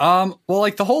 Well,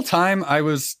 like the whole time I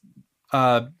was,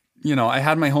 I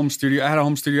had my home studio. I had a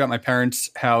home studio at my parents'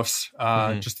 house,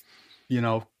 just,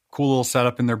 cool little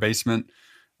setup in their basement.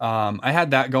 I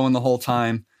had that going the whole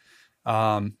time,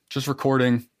 just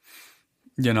recording,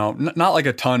 not like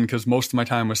a ton because most of my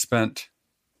time was spent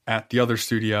at the other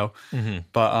studio,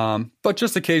 but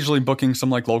just occasionally booking some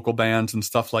like local bands and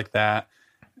stuff like that.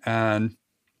 And,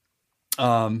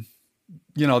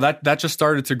 that just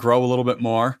started to grow a little bit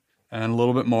more and a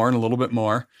little bit more and a little bit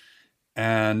more.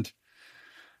 And,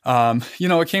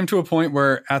 it came to a point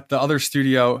where at the other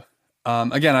studio,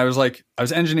 again, I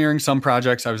was engineering some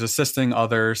projects. I was assisting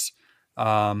others.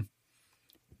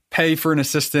 Pay for an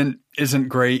assistant isn't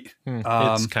great.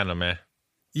 It's kind of meh.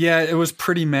 Yeah, it was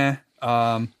pretty meh.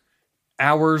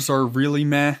 Hours are really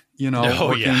meh,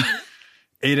 working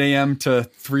 8 a.m. to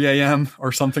 3 a.m.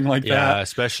 or something like that. Yeah,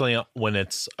 especially when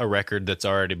it's a record that's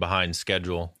already behind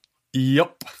schedule.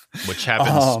 Yep. which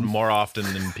happens more often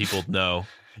than people know.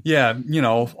 Yeah,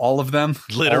 all of them.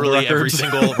 Literally every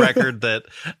single record that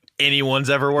anyone's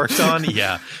ever worked on.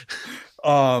 Yeah.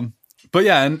 But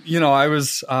yeah, and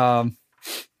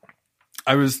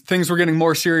things were getting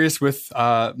more serious with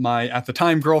my at the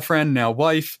time girlfriend, now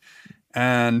wife,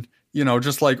 and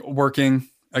just like working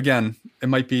again. It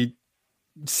might be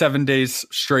 7 days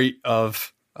straight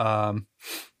of 8 or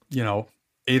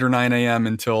 9 a.m.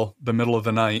 until the middle of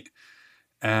the night,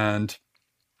 and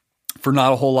for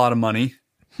not a whole lot of money.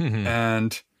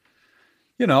 And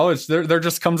it's there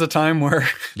just comes a time where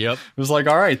yep, it was like,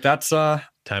 all right, that's time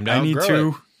to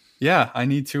outgrow it. I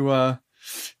need to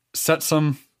set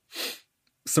some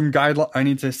guideline. I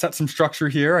need to set some structure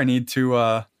here. I need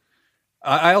to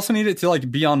I also need it to like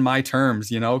be on my terms,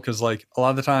 because like a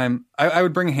lot of the time I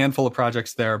would bring a handful of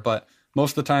projects there, but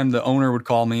most of the time the owner would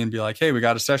call me and be like, hey, we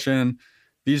got a session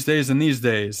these days and these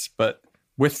days. But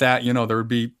with that, there would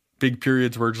be big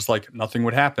periods where just like nothing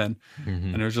would happen.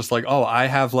 And it was just like, oh, I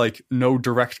have like no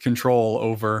direct control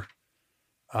over,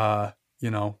 my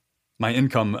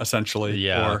income essentially.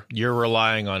 Yeah. Or you're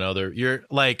relying on you're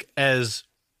like, and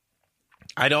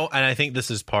I think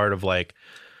this is part of like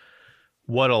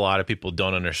what a lot of people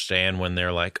don't understand when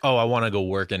they're like, oh, I want to go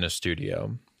work in a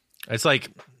studio. It's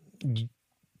like,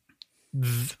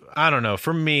 I don't know,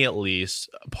 for me at least,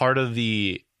 part of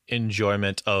the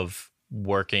enjoyment of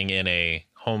working in a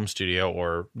home studio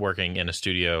or working in a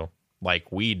studio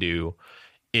like we do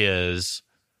is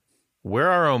we're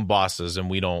our own bosses and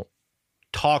we don't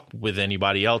talk with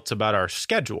anybody else about our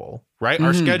schedule, right?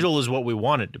 Our schedule is what we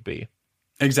want it to be.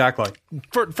 Exactly.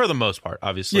 For the most part,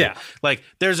 obviously. Yeah. Like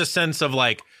there's a sense of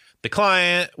like the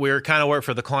client, we're kind of work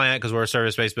for the client because we're a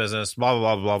service-based business, blah,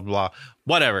 blah, blah, blah, blah,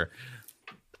 whatever.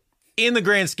 In the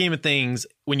grand scheme of things,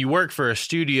 when you work for a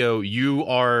studio, you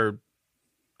are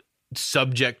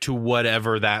subject to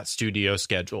whatever that studio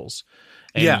schedules.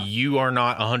 And you are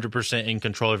not 100% in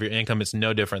control of your income. It's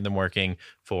no different than working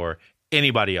for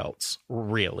anybody else,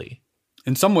 really.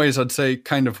 In some ways, I'd say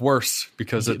kind of worse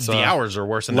because it's the hours are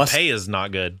worse and the pay is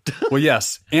not good. Well,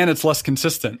 yes. And it's less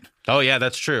consistent. Oh, yeah,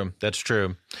 that's true. That's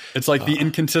true. It's like the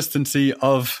inconsistency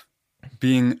of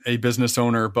being a business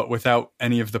owner, but without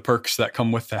any of the perks that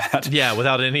come with that. Yeah,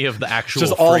 without any of the actual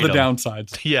just freedom. All the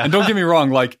downsides. Yeah. And don't get me wrong,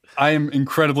 like I am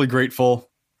incredibly grateful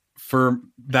for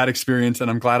that experience and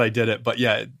I'm glad I did it. But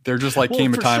yeah, there just like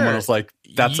came a time when I was like,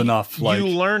 that's enough. Like you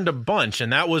learned a bunch,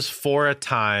 and that was for a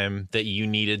time that you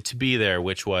needed to be there,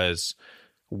 which was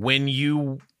when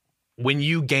you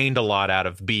gained a lot out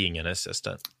of being an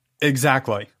assistant.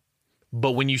 Exactly.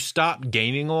 But when you stop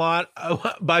gaining a lot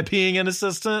by being an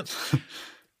assistant,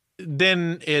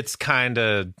 then it's kind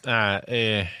of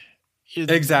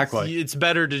exactly. It's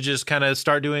better to just kind of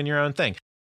start doing your own thing.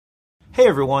 Hey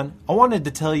everyone, I wanted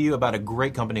to tell you about a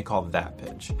great company called That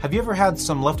Pitch. Have you ever had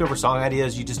some leftover song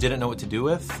ideas you just didn't know what to do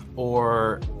with?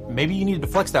 Or maybe you needed to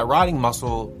flex that writing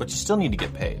muscle, but you still need to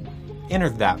get paid? Enter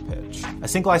That Pitch, a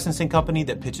sync licensing company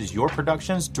that pitches your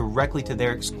productions directly to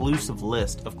their exclusive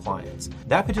list of clients.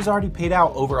 That Pitch has already paid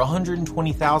out over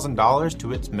 $120,000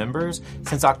 to its members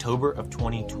since October of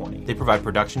 2020. They provide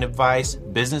production advice,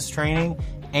 business training,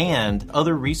 and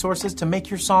other resources to make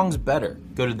your songs better.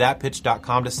 Go to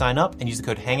thatpitch.com to sign up and use the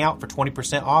code HANGOUT for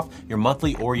 20% off your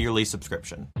monthly or yearly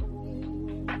subscription.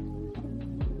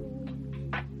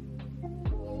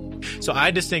 So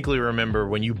I distinctly remember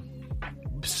when you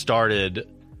started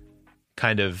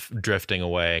kind of drifting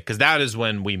away, because that is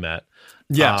when we met.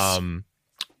 Yes.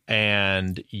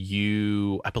 And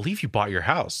I believe you bought your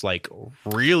house like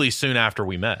really soon after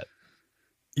we met.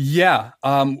 Yeah.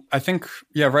 I think,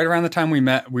 right around the time we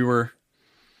met,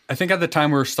 I think at the time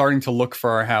we were starting to look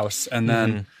for our house. And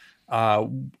then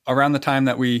around the time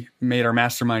that we made our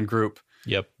mastermind group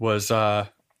was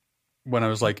when I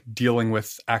was like dealing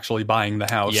with actually buying the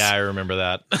house. Yeah, I remember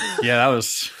that. Yeah, that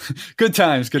was good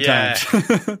times. Good times.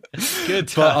 Good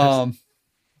times.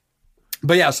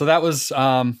 But yeah, so that was,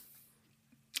 I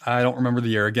don't remember the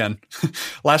year again.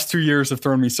 Last 2 years have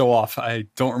thrown me so off. I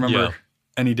don't remember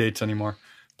any dates anymore.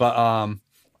 But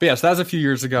yeah, so that was a few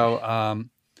years ago.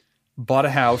 Bought a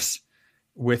house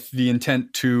with the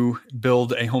intent to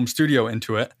build a home studio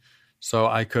into it, so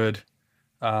I could,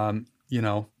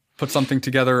 put something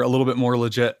together a little bit more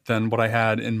legit than what I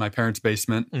had in my parents'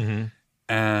 basement,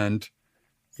 and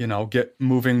get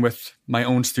moving with my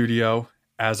own studio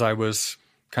as I was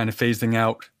kind of phasing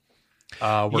out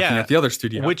working at the other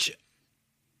studio. Which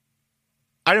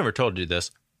I never told you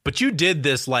this. But you did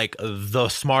this like the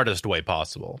smartest way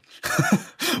possible.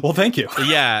 Well, thank you.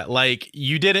 Yeah, like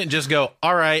you didn't just go,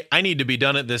 all right, I need to be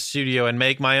done at this studio and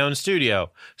make my own studio.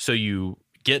 So you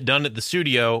get done at the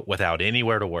studio without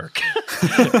anywhere to work.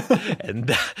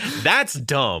 And that's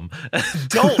dumb.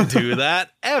 Don't do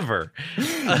that ever.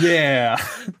 Yeah.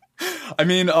 I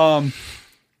mean,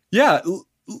 yeah,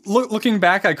 looking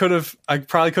back, I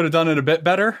probably could have done it a bit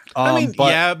better. I mean,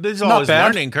 but yeah, there's always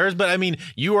learning curves, but I mean,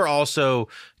 you are also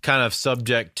kind of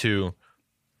subject to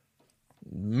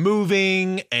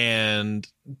moving and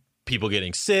people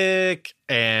getting sick,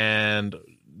 and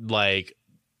like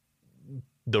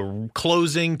the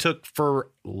closing took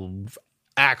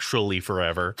actually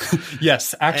forever.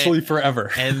 Yes, actually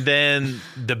forever. And then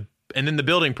the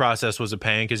building process was a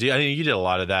pain because you did a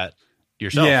lot of that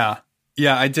yourself.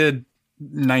 Yeah, I did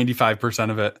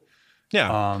 95% of it.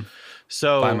 Yeah.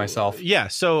 So by myself. Yeah.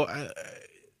 So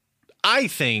I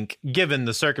think given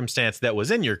the circumstance that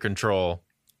was in your control,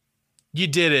 you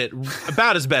did it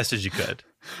about as best as you could.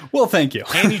 Well, thank you.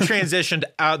 And you transitioned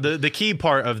out. The key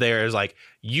part of there is like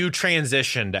you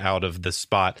transitioned out of the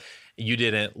spot. You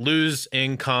didn't lose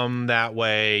income that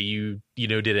way. You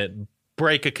didn't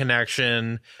break a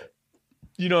connection.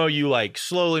 You like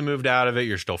slowly moved out of it.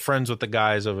 You're still friends with the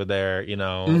guys over there,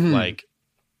 like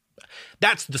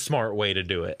that's the smart way to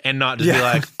do it, and not just be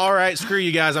like, all right, screw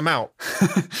you guys, I'm out.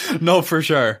 No, for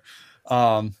sure.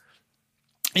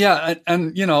 Yeah.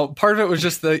 And part of it was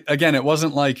just again, it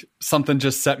wasn't like something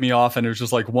just set me off and it was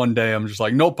just like one day I'm just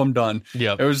like, nope, I'm done.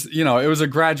 Yeah. It was, it was a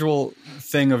gradual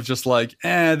thing of just like,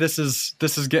 this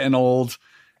is getting old.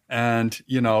 And,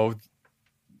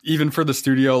 even for the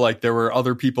studio, like there were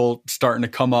other people starting to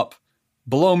come up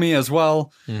below me as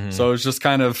well. Mm-hmm. So it was just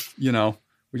kind of,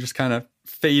 we just kind of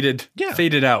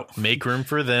faded out. Make room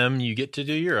for them. You get to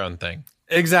do your own thing.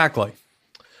 Exactly.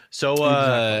 So,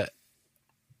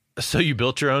 So you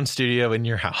built your own studio in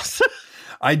your house.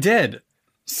 I did.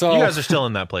 So you guys are still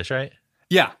in that place, right?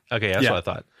 Yeah. Okay. That's what I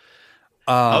thought.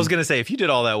 I was going to say, if you did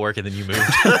all that work and then you moved,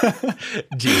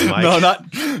 geez, Mike.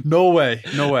 No way.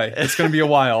 It's going to be a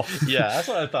while. Yeah. That's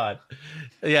what I thought.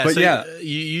 Yeah. But so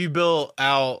you built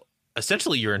out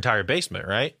essentially your entire basement,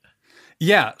 right?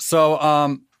 Yeah. So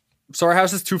our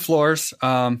house is 2 floors.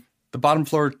 The bottom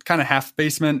floor, kind of half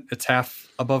basement. It's half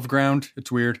above ground.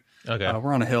 It's weird. Okay.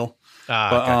 We're on a hill.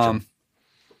 Gotcha.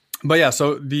 But yeah,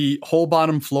 so the whole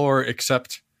bottom floor,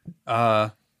 except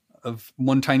of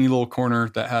one tiny little corner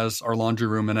that has our laundry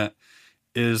room in it,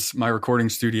 is my recording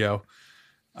studio.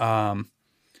 And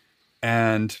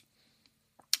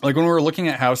like when we were looking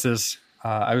at houses,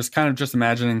 I was kind of just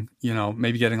imagining,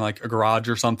 maybe getting like a garage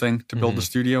or something to build the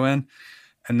studio in.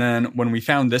 And then when we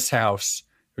found this house,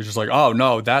 it was just like, oh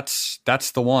no, that's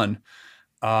the one.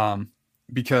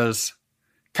 Because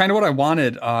kind of what I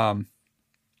wanted,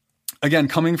 again,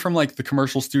 coming from like the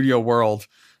commercial studio world,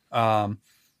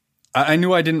 I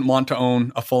knew I didn't want to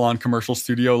own a full-on commercial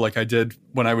studio like I did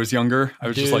when I was younger. I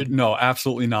was just like, no,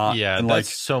 absolutely not. Yeah, and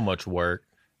that's so much work.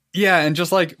 Yeah, and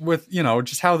just like with,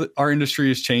 just how our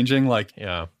industry is changing, like,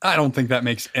 I don't think that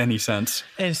makes any sense.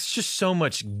 And it's just so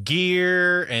much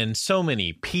gear and so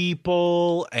many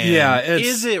people. And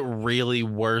is it really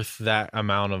worth that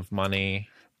amount of money?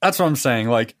 That's what I'm saying.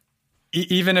 Like,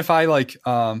 even if I like,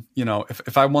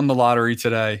 if I won the lottery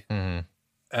today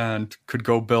and could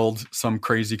go build some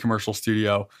crazy commercial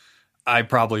studio, I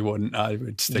probably wouldn't. I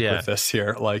would stick with this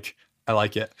here. Like, I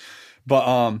like it.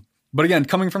 But again,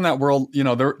 coming from that world,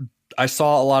 I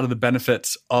saw a lot of the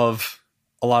benefits of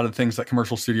a lot of the things that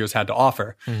commercial studios had to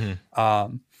offer.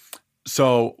 Mm-hmm.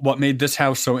 So what made this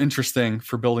house so interesting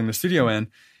for building the studio in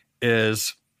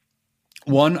is,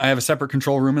 one, I have a separate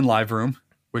control room and live room,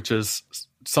 which is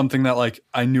something that like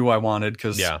I knew I wanted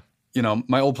because,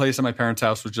 my old place at my parents'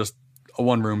 house was just a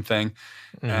 1-room thing.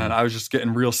 Mm-hmm. And I was just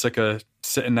getting real sick of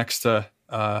sitting next to,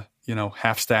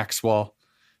 half stacks while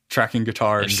tracking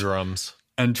guitars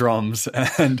and drums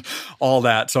and all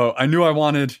that. So I knew I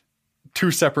wanted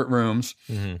 2 separate rooms.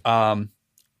 Mm-hmm.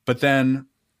 But then,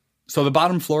 so the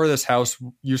bottom floor of this house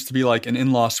used to be like an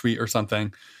in-law suite or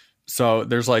something. So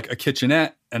there's like a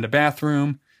kitchenette and a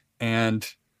bathroom and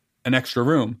an extra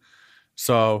room.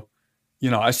 So,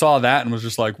 I saw that and was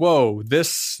just like, whoa,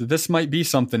 this might be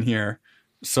something here.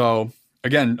 So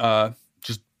again,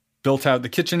 just built out the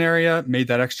kitchen area, made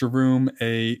that extra room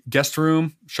a guest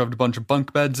room, shoved a bunch of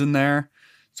bunk beds in there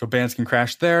so bands can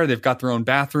crash there. They've got their own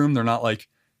bathroom. They're not like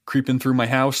creeping through my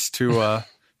house to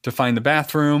find the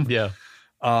bathroom. Yeah.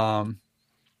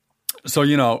 So,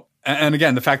 and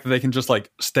again, the fact that they can just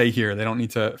like stay here, they don't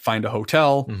need to find a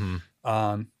hotel.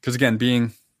 Mm-hmm. 'Cause again,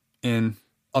 being in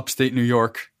upstate New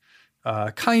York,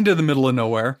 kind of the middle of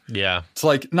nowhere. Yeah. It's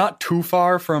like not too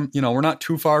far from, we're not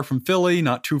too far from Philly,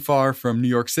 not too far from New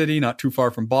York City, not too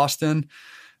far from Boston.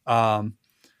 But,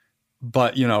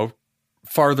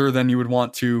 farther than you would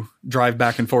want to drive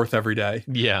back and forth every day.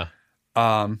 Yeah.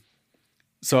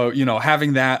 So, you know,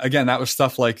 having that, again, that was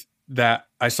stuff like that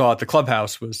I saw at the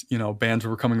clubhouse was, you know, bands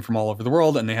were coming from all over the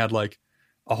world and they had like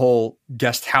a whole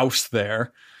guest house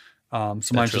there. So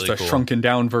mine's just really a cool. shrunken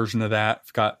down version of that.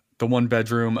 I've got the 1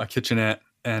 bedroom, a kitchenette,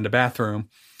 and a bathroom.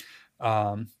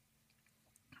 But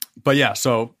yeah,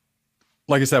 so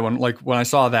like I said, when I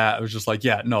saw that, I was just like,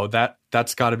 yeah, no,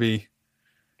 that's gotta be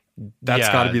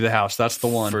the house. That's the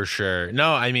one. For sure.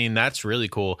 No, I mean, that's really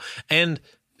cool. And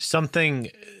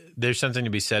there's something to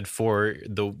be said for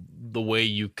the way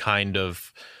you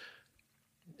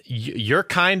you're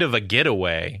kind of a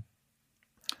getaway.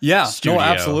 Yeah, studio. no,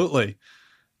 absolutely.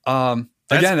 That's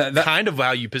Again, that kind of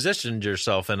how you positioned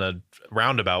yourself in a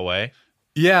roundabout way.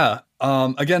 yeah.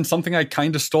 Again, something I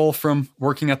kind of stole from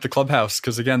working at the clubhouse.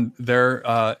 Cause again, they're,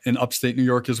 in upstate New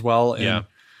York as well. And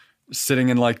sitting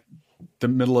in like the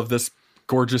middle of this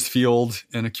gorgeous field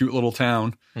in a cute little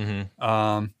town.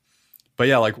 Mm-hmm. But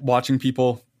yeah, like watching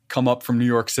people come up from New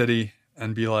York City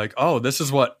and be like, oh, this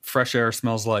is what fresh air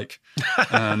smells like.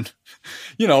 And,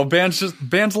 you know, bands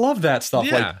love that stuff.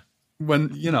 Yeah. Like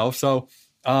when, you know, so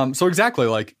exactly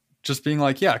like just being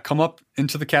like, yeah, come up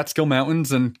into the Catskill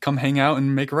Mountains and come hang out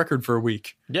and make a record for a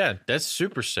week. Yeah, that's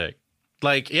super sick.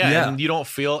 Like, yeah. And you don't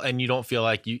feel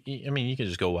like you can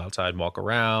just go outside and walk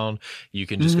around. You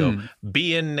can just go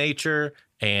be in nature.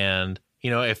 And, you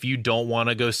know, if you don't want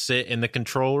to go sit in the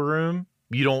control room,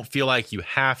 you don't feel like you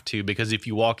have to, because if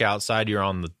you walk outside, you're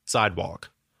on the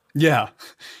sidewalk. Yeah,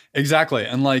 exactly.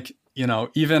 And like, you know,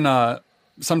 even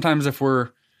sometimes if we're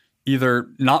either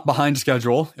not behind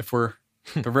schedule, if we're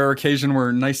the rare occasion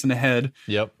we're nice and ahead,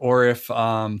 Yep. or if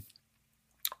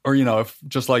you know, if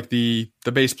just like the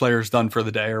bass player's done for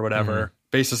the day or whatever,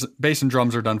 bass and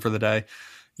drums are done for the day,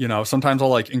 you know, sometimes I'll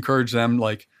like encourage them,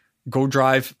 like, go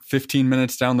drive 15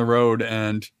 minutes down the road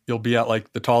and you'll be at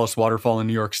like the tallest waterfall in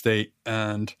New York State.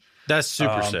 And That's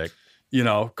super sick. You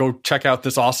know, go check out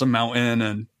this awesome mountain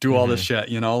and do all this shit,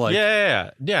 you know, like,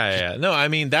 Yeah. No, I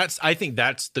mean, I think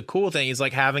that's the cool thing, is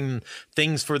like having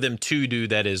things for them to do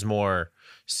that is more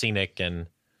scenic and,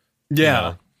 yeah. You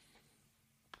know,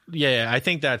 yeah, I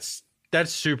think that's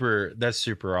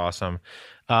super awesome.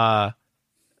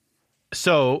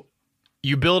 So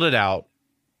you build it out.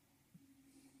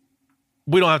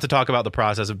 We don't have to talk about the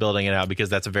process of building it out because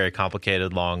that's a very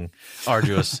complicated, long,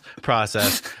 arduous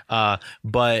process.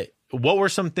 But what were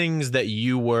some things that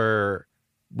we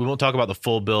won't talk about the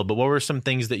full build, but what were some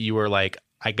things that you were like,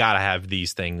 I gotta have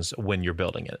these things when you're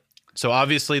building it? So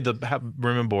obviously the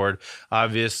room and board,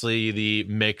 obviously the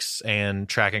mix and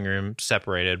tracking room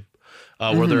separated.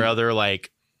 Were there other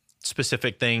like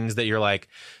specific things that you're like,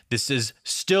 this is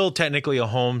still technically a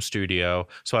home studio,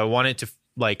 so I want it to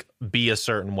like be a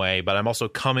certain way, but I'm also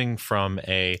coming from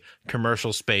a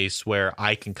commercial space where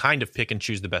I can kind of pick and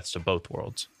choose the best of both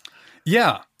worlds?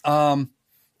 Yeah,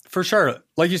 for sure.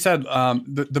 Like you said,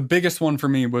 the biggest one for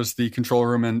me was the control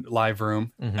room and live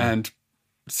room, and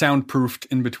soundproofed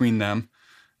in between them.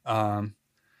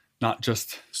 Not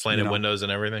just slanted windows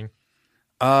and everything.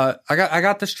 I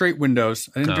got the straight windows.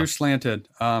 I didn't do slanted.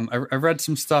 I read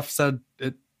some stuff said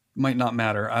it might not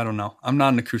matter. I don't know. I'm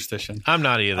not an acoustician. I'm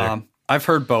not either. I've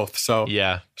heard both. So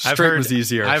yeah, straight was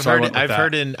easier. I've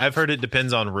heard it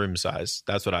depends on room size.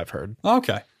 That's what I've heard.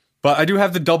 Okay. But I do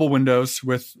have the double windows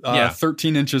with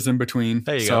 13 inches in between.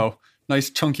 There you go. go. Nice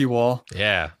chunky wall.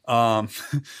 Yeah.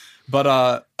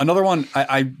 But another one,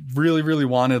 I really, really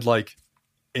wanted like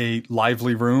a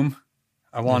lively room.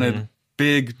 I wanted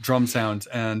big drum sounds,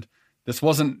 and this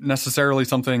wasn't necessarily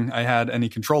something I had any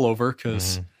control over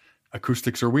because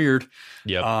acoustics are weird.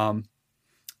 Yep.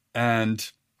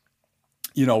 And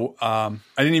you know, I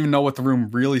didn't even know what the room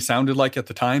really sounded like at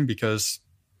the time because,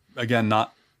 again,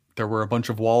 there were a bunch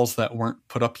of walls that weren't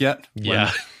put up yet when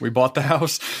we bought the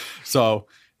house. So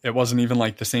it wasn't even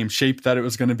like the same shape that it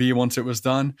was going to be once it was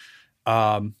done.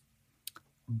 But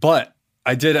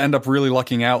I did end up really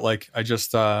lucking out. Like I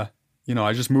just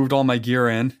moved all my gear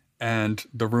in and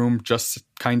the room just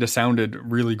kind of sounded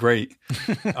really great.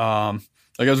 Like I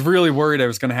was really worried I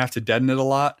was going to have to deaden it a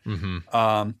lot.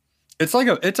 It's like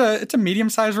it's a medium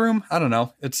sized room. I don't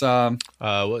know. It's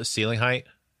what ceiling height?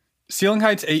 Ceiling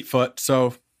height's 8 foot,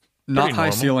 so not Pretty high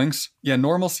normal. ceilings. Yeah,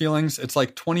 normal ceilings. It's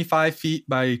like 25 feet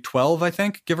by 12, I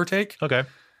think, give or take. Okay.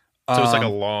 So it's like a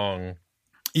long.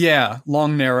 Yeah,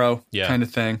 long, narrow kind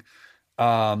of thing.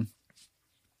 But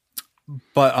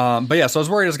yeah, so I was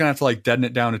worried I was gonna have to like deaden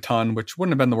it down a ton, which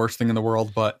wouldn't have been the worst thing in the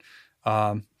world. But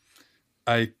again,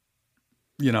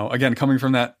 coming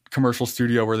from that commercial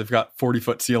studio where they've got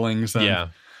 40-foot ceilings and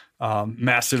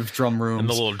massive drum rooms. And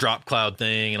the little drop cloud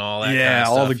thing and all that. Yeah, kind of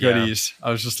stuff. all the goodies.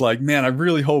 I was just like, man, I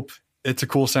really hope it's a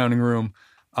cool sounding room.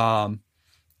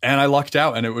 And I lucked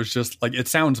out, and it was just like, it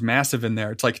sounds massive in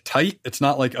there. It's like tight. It's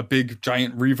not like a big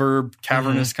giant reverb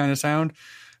cavernous kind of sound,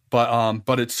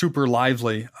 but it's super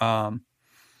lively. But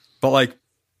like,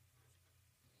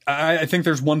 I think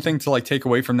there's one thing to like take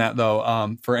away from that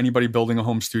though, for anybody building a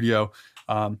home studio,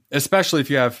 especially if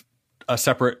you have a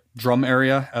separate drum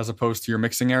area as opposed to your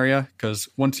mixing area. Cause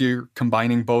once you're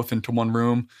combining both into one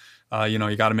room,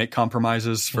 you got to make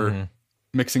compromises for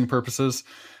mixing purposes.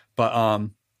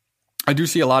 But, I do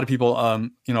see a lot of people, a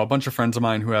bunch of friends of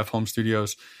mine who have home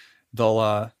studios,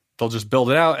 they'll just build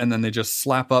it out and then they just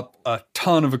slap up a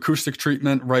ton of acoustic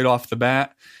treatment right off the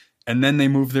bat. And then they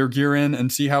move their gear in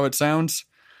and see how it sounds.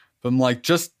 But I'm like,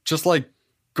 just like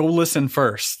go listen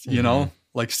first,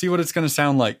 like see what it's going to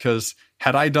sound like. Cause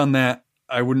had I done that,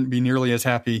 I wouldn't be nearly as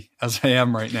happy as I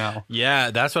am right now.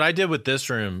 Yeah. That's what I did with this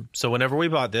room. So whenever we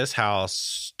bought this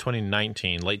house,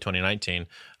 late 2019,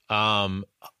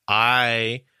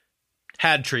 I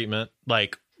had treatment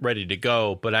like ready to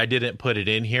go, but I didn't put it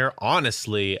in here.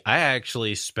 Honestly, I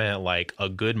actually spent like a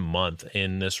good month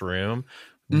in this room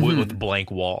with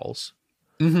blank walls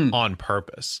on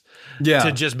purpose. Yeah.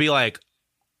 To just be like,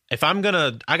 if I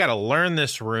got to learn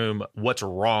this room, what's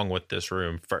wrong with this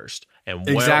room first, and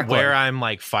where I'm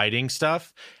like fighting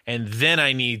stuff. And then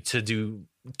I need to do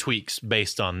tweaks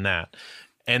based on that.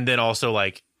 And then also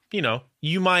like,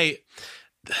 I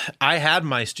had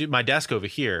my desk over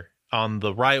here on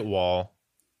the right wall.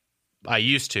 I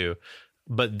used to,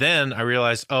 but then I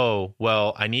realized,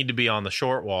 I need to be on the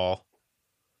short wall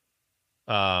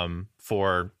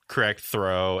for correct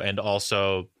throw, and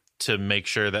also to make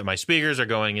sure that my speakers are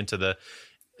going into the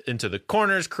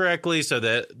corners correctly so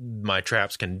that my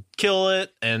traps can kill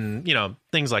it, and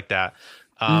things like that.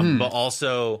 But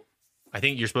also I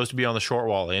think you're supposed to be on the short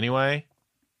wall anyway,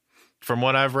 from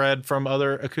what I've read from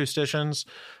other acousticians.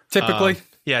 Typically.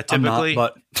 Typically.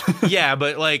 But yeah,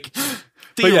 but like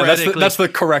theoretically, but that's the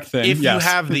correct thing. If you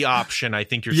have the option, I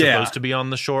think you're supposed to be on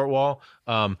the short wall.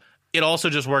 It also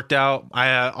just worked out.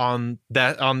 On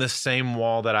this same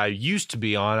wall that I used to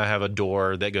be on, I have a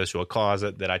door that goes to a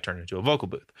closet that I turn into a vocal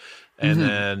booth, and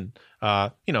then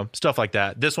stuff like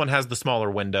that. This one has the smaller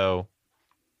window,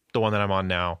 the one that I'm on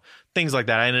now. Things like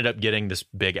that. I ended up getting this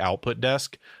big output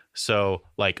desk. So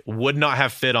like would not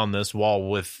have fit on this wall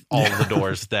with all the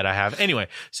doors that I have anyway.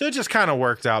 So it just kind of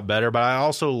worked out better, but I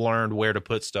also learned where to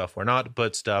put stuff, where not to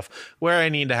put stuff, where I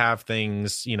need to have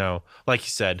things, like you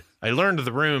said, I learned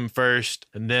the room first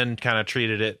and then kind of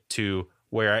treated it to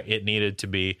where it needed to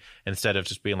be, instead of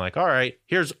just being like, all right,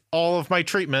 here's all of my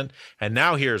treatment and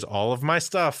now here's all of my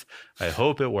stuff. I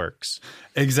hope it works.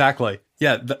 Exactly.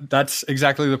 Yeah. That's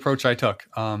exactly the approach I took.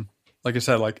 Like I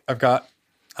said, like I've got,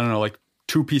 I don't know, like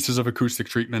 2 pieces of acoustic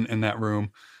treatment in that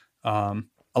room. A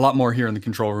lot more here in the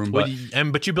control room. But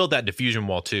you built that diffusion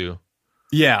wall too.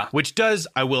 Yeah. Which does,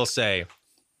 I will say,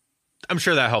 I'm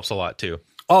sure that helps a lot too.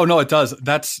 Oh no, it does.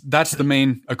 That's the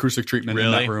main acoustic treatment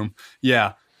in that room.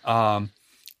 Yeah. And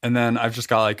then I've just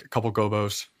got like a couple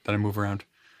gobos that I move around.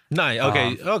 Nice.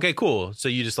 Okay. Okay, cool. So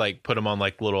you just like put them on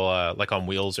like little, like on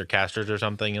wheels or casters or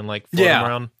something and like float them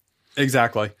around?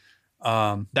 Exactly.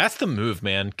 That's the move,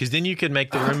 man. Because then you can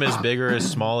make the room as big or as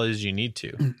small as you need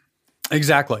to.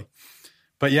 Exactly.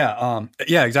 But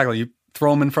exactly. You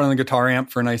throw them in front of the guitar amp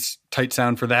for a nice tight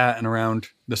sound for that, and around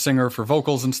the singer for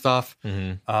vocals and stuff.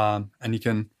 And you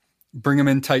can bring them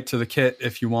in tight to the kit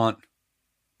if you want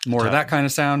more of that kind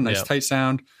of sound, nice tight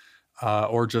sound,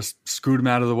 or just scoot them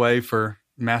out of the way for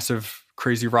massive,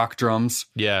 crazy rock drums.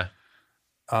 Yeah.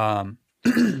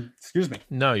 Excuse me.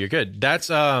 No, you're good.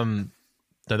 That's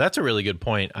no, that's a really good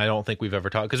point. I don't think we've ever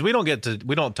talked, because we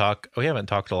haven't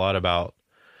talked a lot about,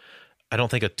 I don't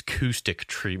think, acoustic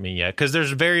treatment yet, because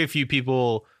there's very few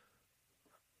people.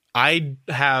 I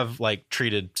have like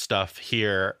treated stuff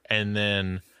here, and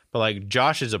then, but like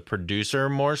Josh is a producer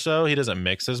more so. He doesn't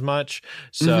mix as much,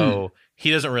 so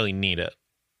he doesn't really need it.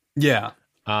 Yeah.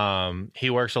 He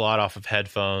works a lot off of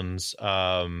headphones,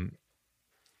 and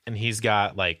he's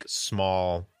got like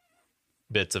small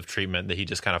bits of treatment that he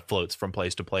just kind of floats from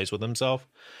place to place with himself.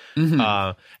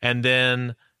 And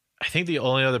then I think the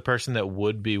only other person that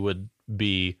would be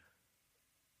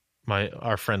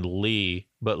our friend Lee,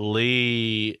 but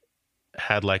Lee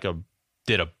had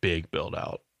did a big build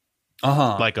out,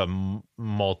 like a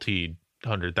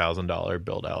multi-$100,000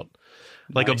 build out,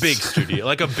 like a big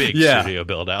studio, studio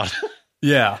build out.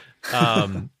 Yeah.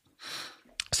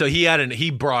 So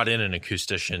he brought in an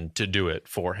acoustician to do it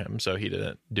for him, so he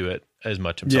didn't do it as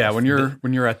much himself. Yeah, when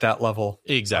you're at that level,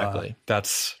 exactly.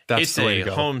 That's it's the way to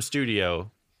go. Home studio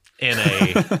in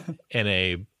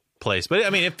a place, but I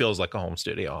mean, it feels like a home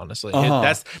studio. Honestly,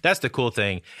 that's the cool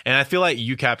thing, and I feel like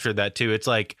you captured that too. It's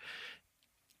like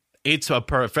it's a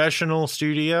professional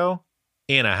studio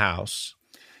in a house.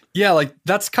 Yeah, like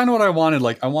that's kind of what I wanted.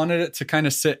 Like I wanted it to kind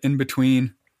of sit in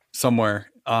between somewhere.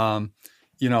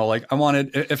 Like I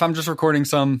wanted, if I'm just recording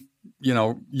some,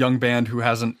 young band who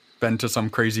hasn't been to some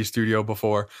crazy studio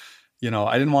before,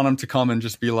 I didn't want them to come and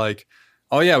just be like,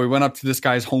 oh yeah, we went up to this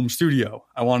guy's home studio.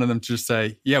 I wanted them to just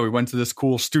say, yeah, we went to this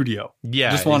cool studio.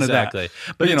 Yeah, just wanted exactly.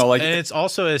 that. But and it's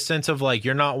also a sense of like,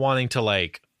 you're not wanting to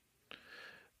like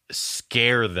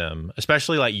scare them,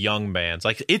 especially like young bands.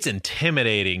 Like it's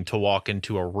intimidating to walk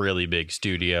into a really big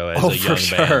studio as a young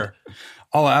band.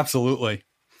 Oh, absolutely.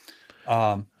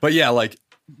 But yeah, like,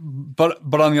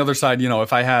 but on the other side,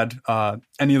 if I had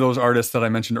any of those artists that I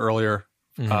mentioned earlier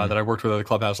that I worked with at the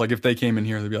clubhouse, like if they came in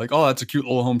here, they'd be like, "Oh, that's a cute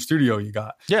little home studio you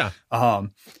got." Yeah. But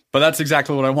that's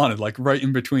exactly what I wanted, like right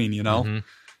in between,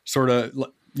 sort of,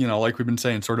 like we've been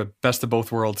saying, sort of best of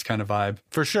both worlds kind of vibe.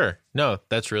 For sure. No,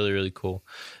 that's really, really cool.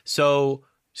 So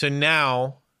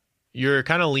now you're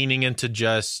kind of leaning into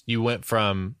you went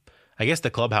from, I guess the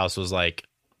clubhouse was like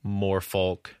more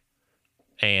folk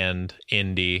and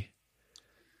indie.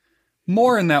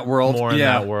 More in that world.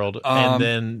 And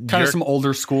then kind of some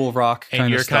older school rock kind of stuff.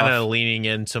 And you're kind of leaning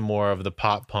into more of the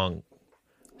pop punk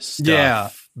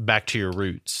stuff, back to your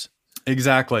roots.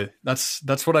 Exactly.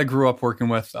 That's what I grew up working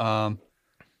with. Just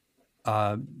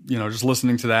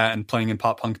listening to that and playing in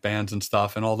pop punk bands and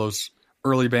stuff. And all those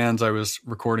early bands I was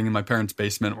recording in my parents'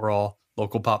 basement were all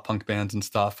local pop punk bands and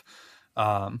stuff.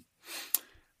 But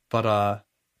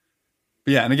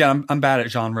yeah, and again, I'm bad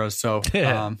at genres, so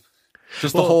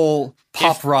just the whole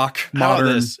pop rock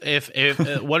modern. If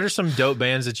what are some dope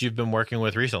bands that you've been working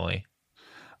with recently?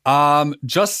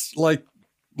 Just like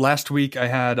last week, I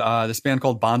had this band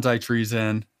called Bonsai Trees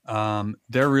in.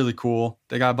 They're really cool.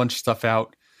 They got a bunch of stuff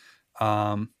out,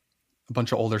 a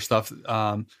bunch of older stuff.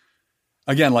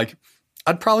 Again, like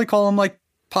I'd probably call them like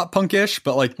pop punk-ish,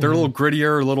 but like they're a little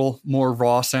grittier, a little more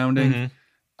raw sounding.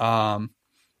 But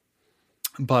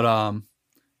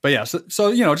yeah,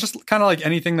 so just kind of like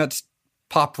anything that's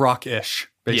pop rock-ish,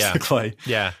 basically.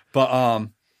 Yeah. But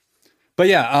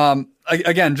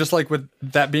again, just like with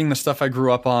that being the stuff I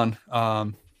grew up on,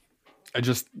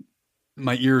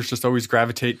 my ears just always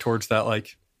gravitate towards that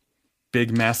like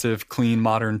big, massive, clean,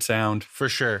 modern sound. For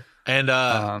sure. And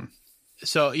feel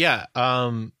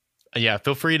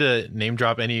free to name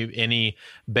drop any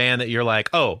band that you're like,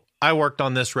 oh, I worked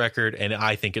on this record and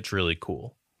I think it's really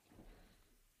cool.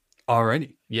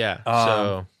 Alrighty. Yeah.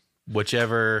 So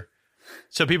whichever,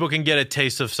 so people can get a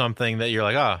taste of something that you're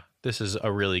like, this is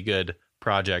a really good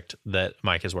project that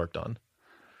Mike has worked on.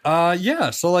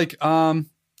 So like, I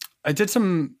did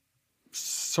some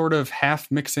sort of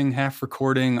half mixing, half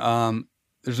recording.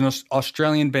 There's an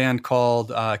Australian band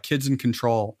called Kids in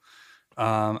Control.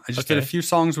 I just did a few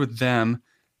songs with them.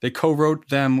 They co-wrote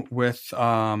them with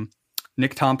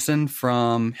Nick Thompson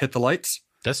from Hit the Lights.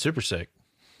 That's super sick.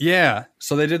 Yeah.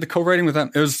 So they did the co-writing with them.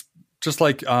 It was just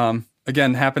like,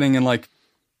 again, happening in like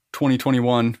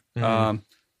 2021. There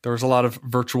was a lot of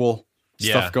virtual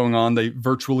stuff going on. They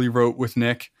virtually wrote with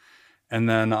Nick. And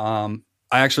then I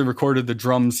actually recorded the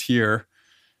drums here.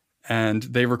 And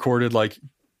they recorded like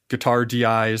guitar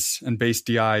DIs and bass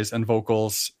DIs and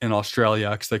vocals in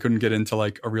Australia because they couldn't get into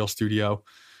like a real studio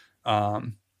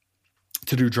to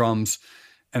do drums.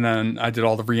 And then I did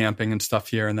all the reamping and stuff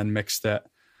here and then mixed it.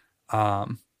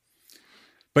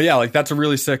 But yeah, like that's a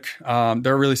really sick,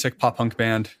 they're a really sick pop punk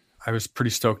band. I was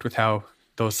pretty stoked with how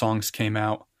those songs came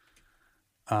out.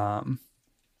 But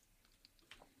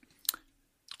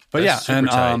that's yeah, and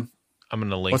I'm going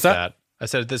to link that. I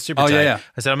said that's super tight. Yeah.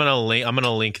 I said I'm going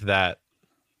to link that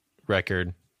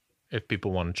record if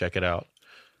people want to check it out.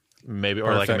 Maybe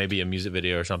or Perfect. like maybe a music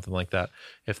video or something like that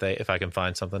if I can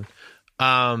find something.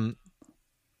 And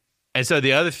so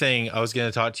the other thing I was going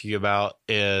to talk to you about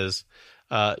is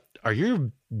are your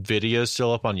videos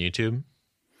still up on YouTube?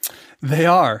 They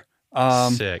are.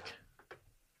 Sick.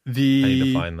 I need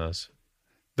to find those.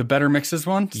 The Better Mixes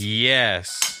ones?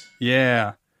 Yes.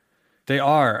 Yeah. They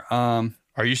are.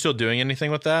 Are you still doing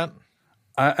anything with that?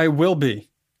 I will be.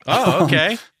 Oh,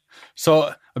 okay.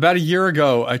 So about a year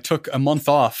ago, I took a month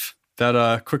off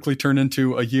that quickly turned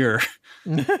into a year.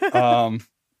 Yeah,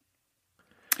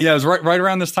 it was right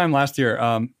around this time last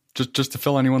year. Just to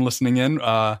fill anyone listening in,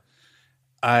 I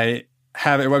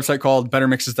have a website called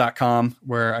bettermixes.com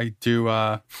where I do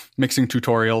mixing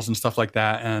tutorials and stuff like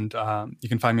that. And you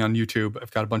can find me on YouTube.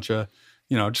 I've got a bunch of,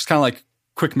 just kind of like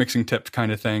quick mixing tip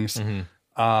kind of things.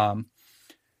 Mm-hmm.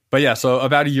 But yeah, so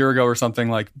about a year ago or something,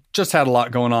 like just had a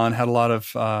lot going on, had a lot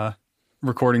of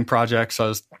recording projects. I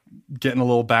was getting a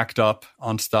little backed up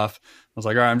on stuff. I was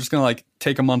like, all right, I'm just going to like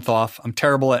take a month off. I'm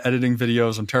terrible at editing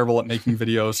videos. I'm terrible at making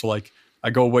videos. So like I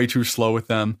go way too slow with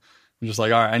them. I'm just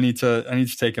like, all right, I need to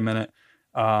take a minute.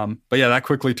 But yeah, that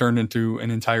quickly turned into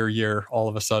an entire year all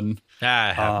of a sudden.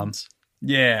 That happens.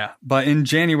 Yeah. But in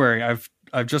January, I've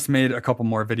just made a couple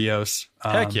more videos.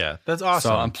 Heck yeah. That's awesome.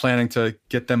 So I'm planning to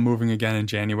get them moving again in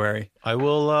January. I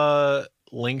will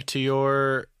link to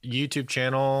your YouTube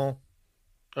channel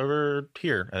over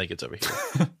here. I think it's over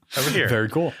here. Over here. Very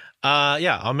cool.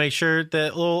 Yeah, I'll make sure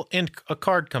that a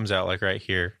card comes out like right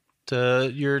here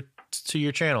to your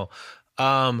channel.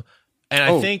 And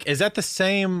I think, is that the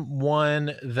same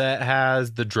one that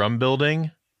has the drum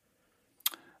building?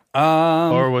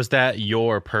 Or was that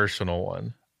your personal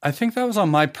one? I think that was on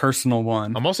my personal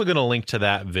one. I'm also going to link to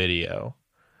that video.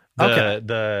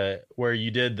 The where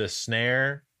you did the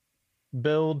snare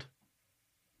build.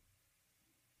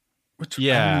 I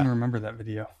don't even remember that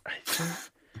video.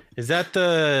 Is that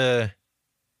the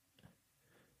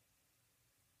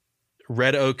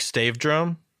Red Oak stave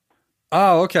drum?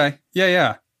 Oh, okay.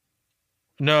 Yeah.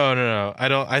 No.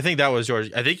 I think that was yours.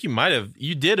 I think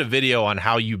you did a video on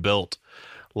how you built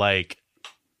like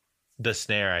the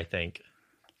snare, I think.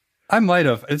 I might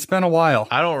have. It's been a while.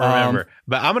 I don't remember,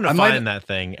 but I'm going to find that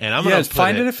thing and I'm going to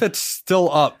find it if it's still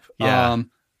up. Yeah.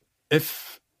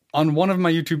 If on one of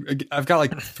my YouTube, I've got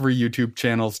like 3 YouTube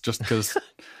channels just because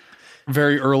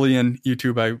very early in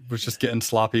YouTube, I was just getting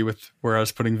sloppy with where I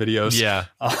was putting videos. Yeah.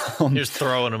 You're just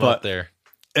throwing them up there.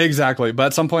 Exactly. But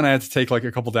at some point I had to take like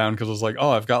a couple down because I was like,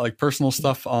 oh, I've got like personal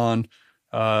stuff on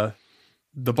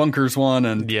the bunkers one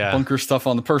and bunker stuff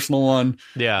on the personal one.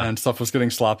 Yeah. And stuff was getting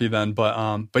sloppy then.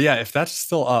 But yeah, if that's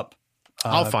still up,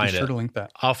 I'll find it. Be sure to link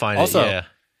that. I'll find also, it. Yeah.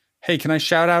 Hey, can I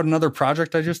shout out another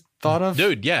project I just thought of?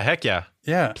 Dude, yeah, heck yeah.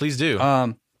 Yeah. Please do.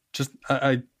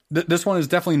 This one is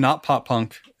definitely not pop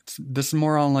punk. This is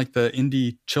more on like the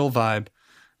indie chill vibe.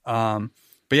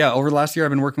 But yeah, over the last year,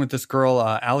 I've been working with this girl,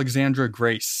 Alexandra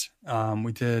Grace.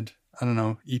 We did, I don't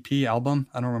know, EP album.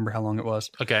 I don't remember how long it was.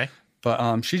 Okay.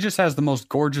 But she just has the most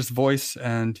gorgeous voice,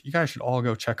 and you guys should all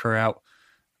go check her out.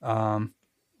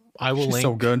 I will link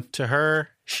so good. to her.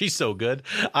 She's so good.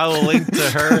 I will link to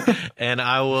her, and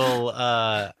I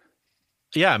will,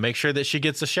 make sure that she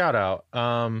gets a shout out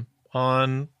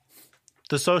on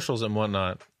the socials and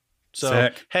whatnot. So,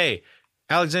 sick. Hey,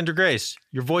 Alexandra Grace,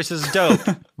 your voice is dope.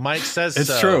 Mike says it's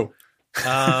so. It's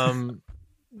true.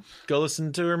 Go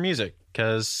listen to her music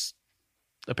because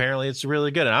apparently it's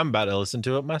really good, and I'm about to listen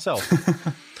to it myself.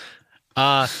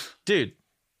 Dude,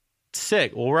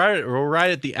 sick. We're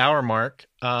right at the hour mark.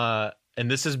 And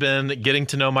this has been Getting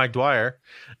to Know Mike Dwyer,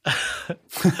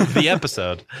 the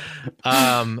episode.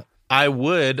 I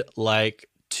would like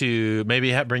to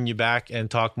maybe bring you back and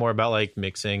talk more about like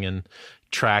mixing and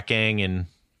tracking, and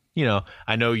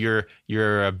I know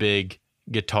you're a big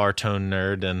guitar tone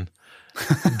nerd and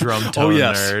drum tone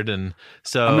nerd, and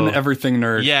so I'm an everything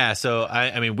nerd. Yeah, so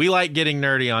I mean, we like getting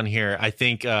nerdy on here. I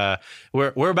think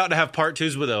we're about to have part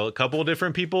 2s with a couple of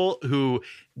different people who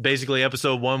basically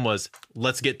episode 1 was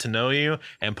let's get to know you,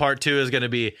 and part 2 is going to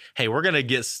be, hey, we're going to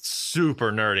get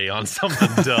super nerdy on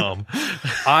something dumb.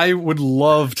 I would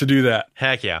love to do that.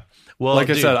 Heck yeah. Well,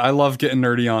 like I said, I love getting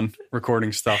nerdy on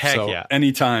recording stuff. Heck so yeah.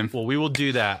 Anytime. Well, we will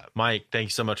do that. Mike, thank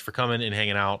you so much for coming and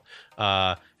hanging out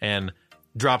and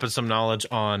dropping some knowledge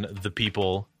on the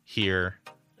people here.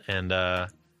 And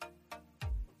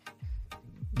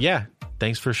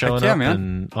thanks for showing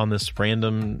up on this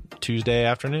random Tuesday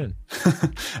afternoon.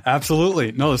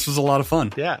 Absolutely. No, this was a lot of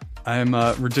fun. Yeah. I'm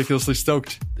ridiculously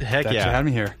stoked that you had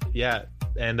me here. Yeah.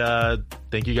 And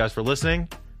thank you guys for listening.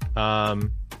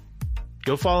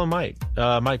 Go follow Mike.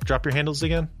 Mike, drop your handles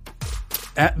again.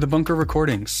 At The Bunker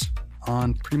Recordings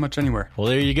on pretty much anywhere. Well,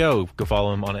 there you go. Go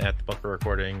follow him on at The Bunker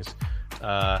Recordings.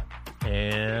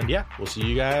 And yeah, we'll see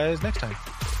you guys next time.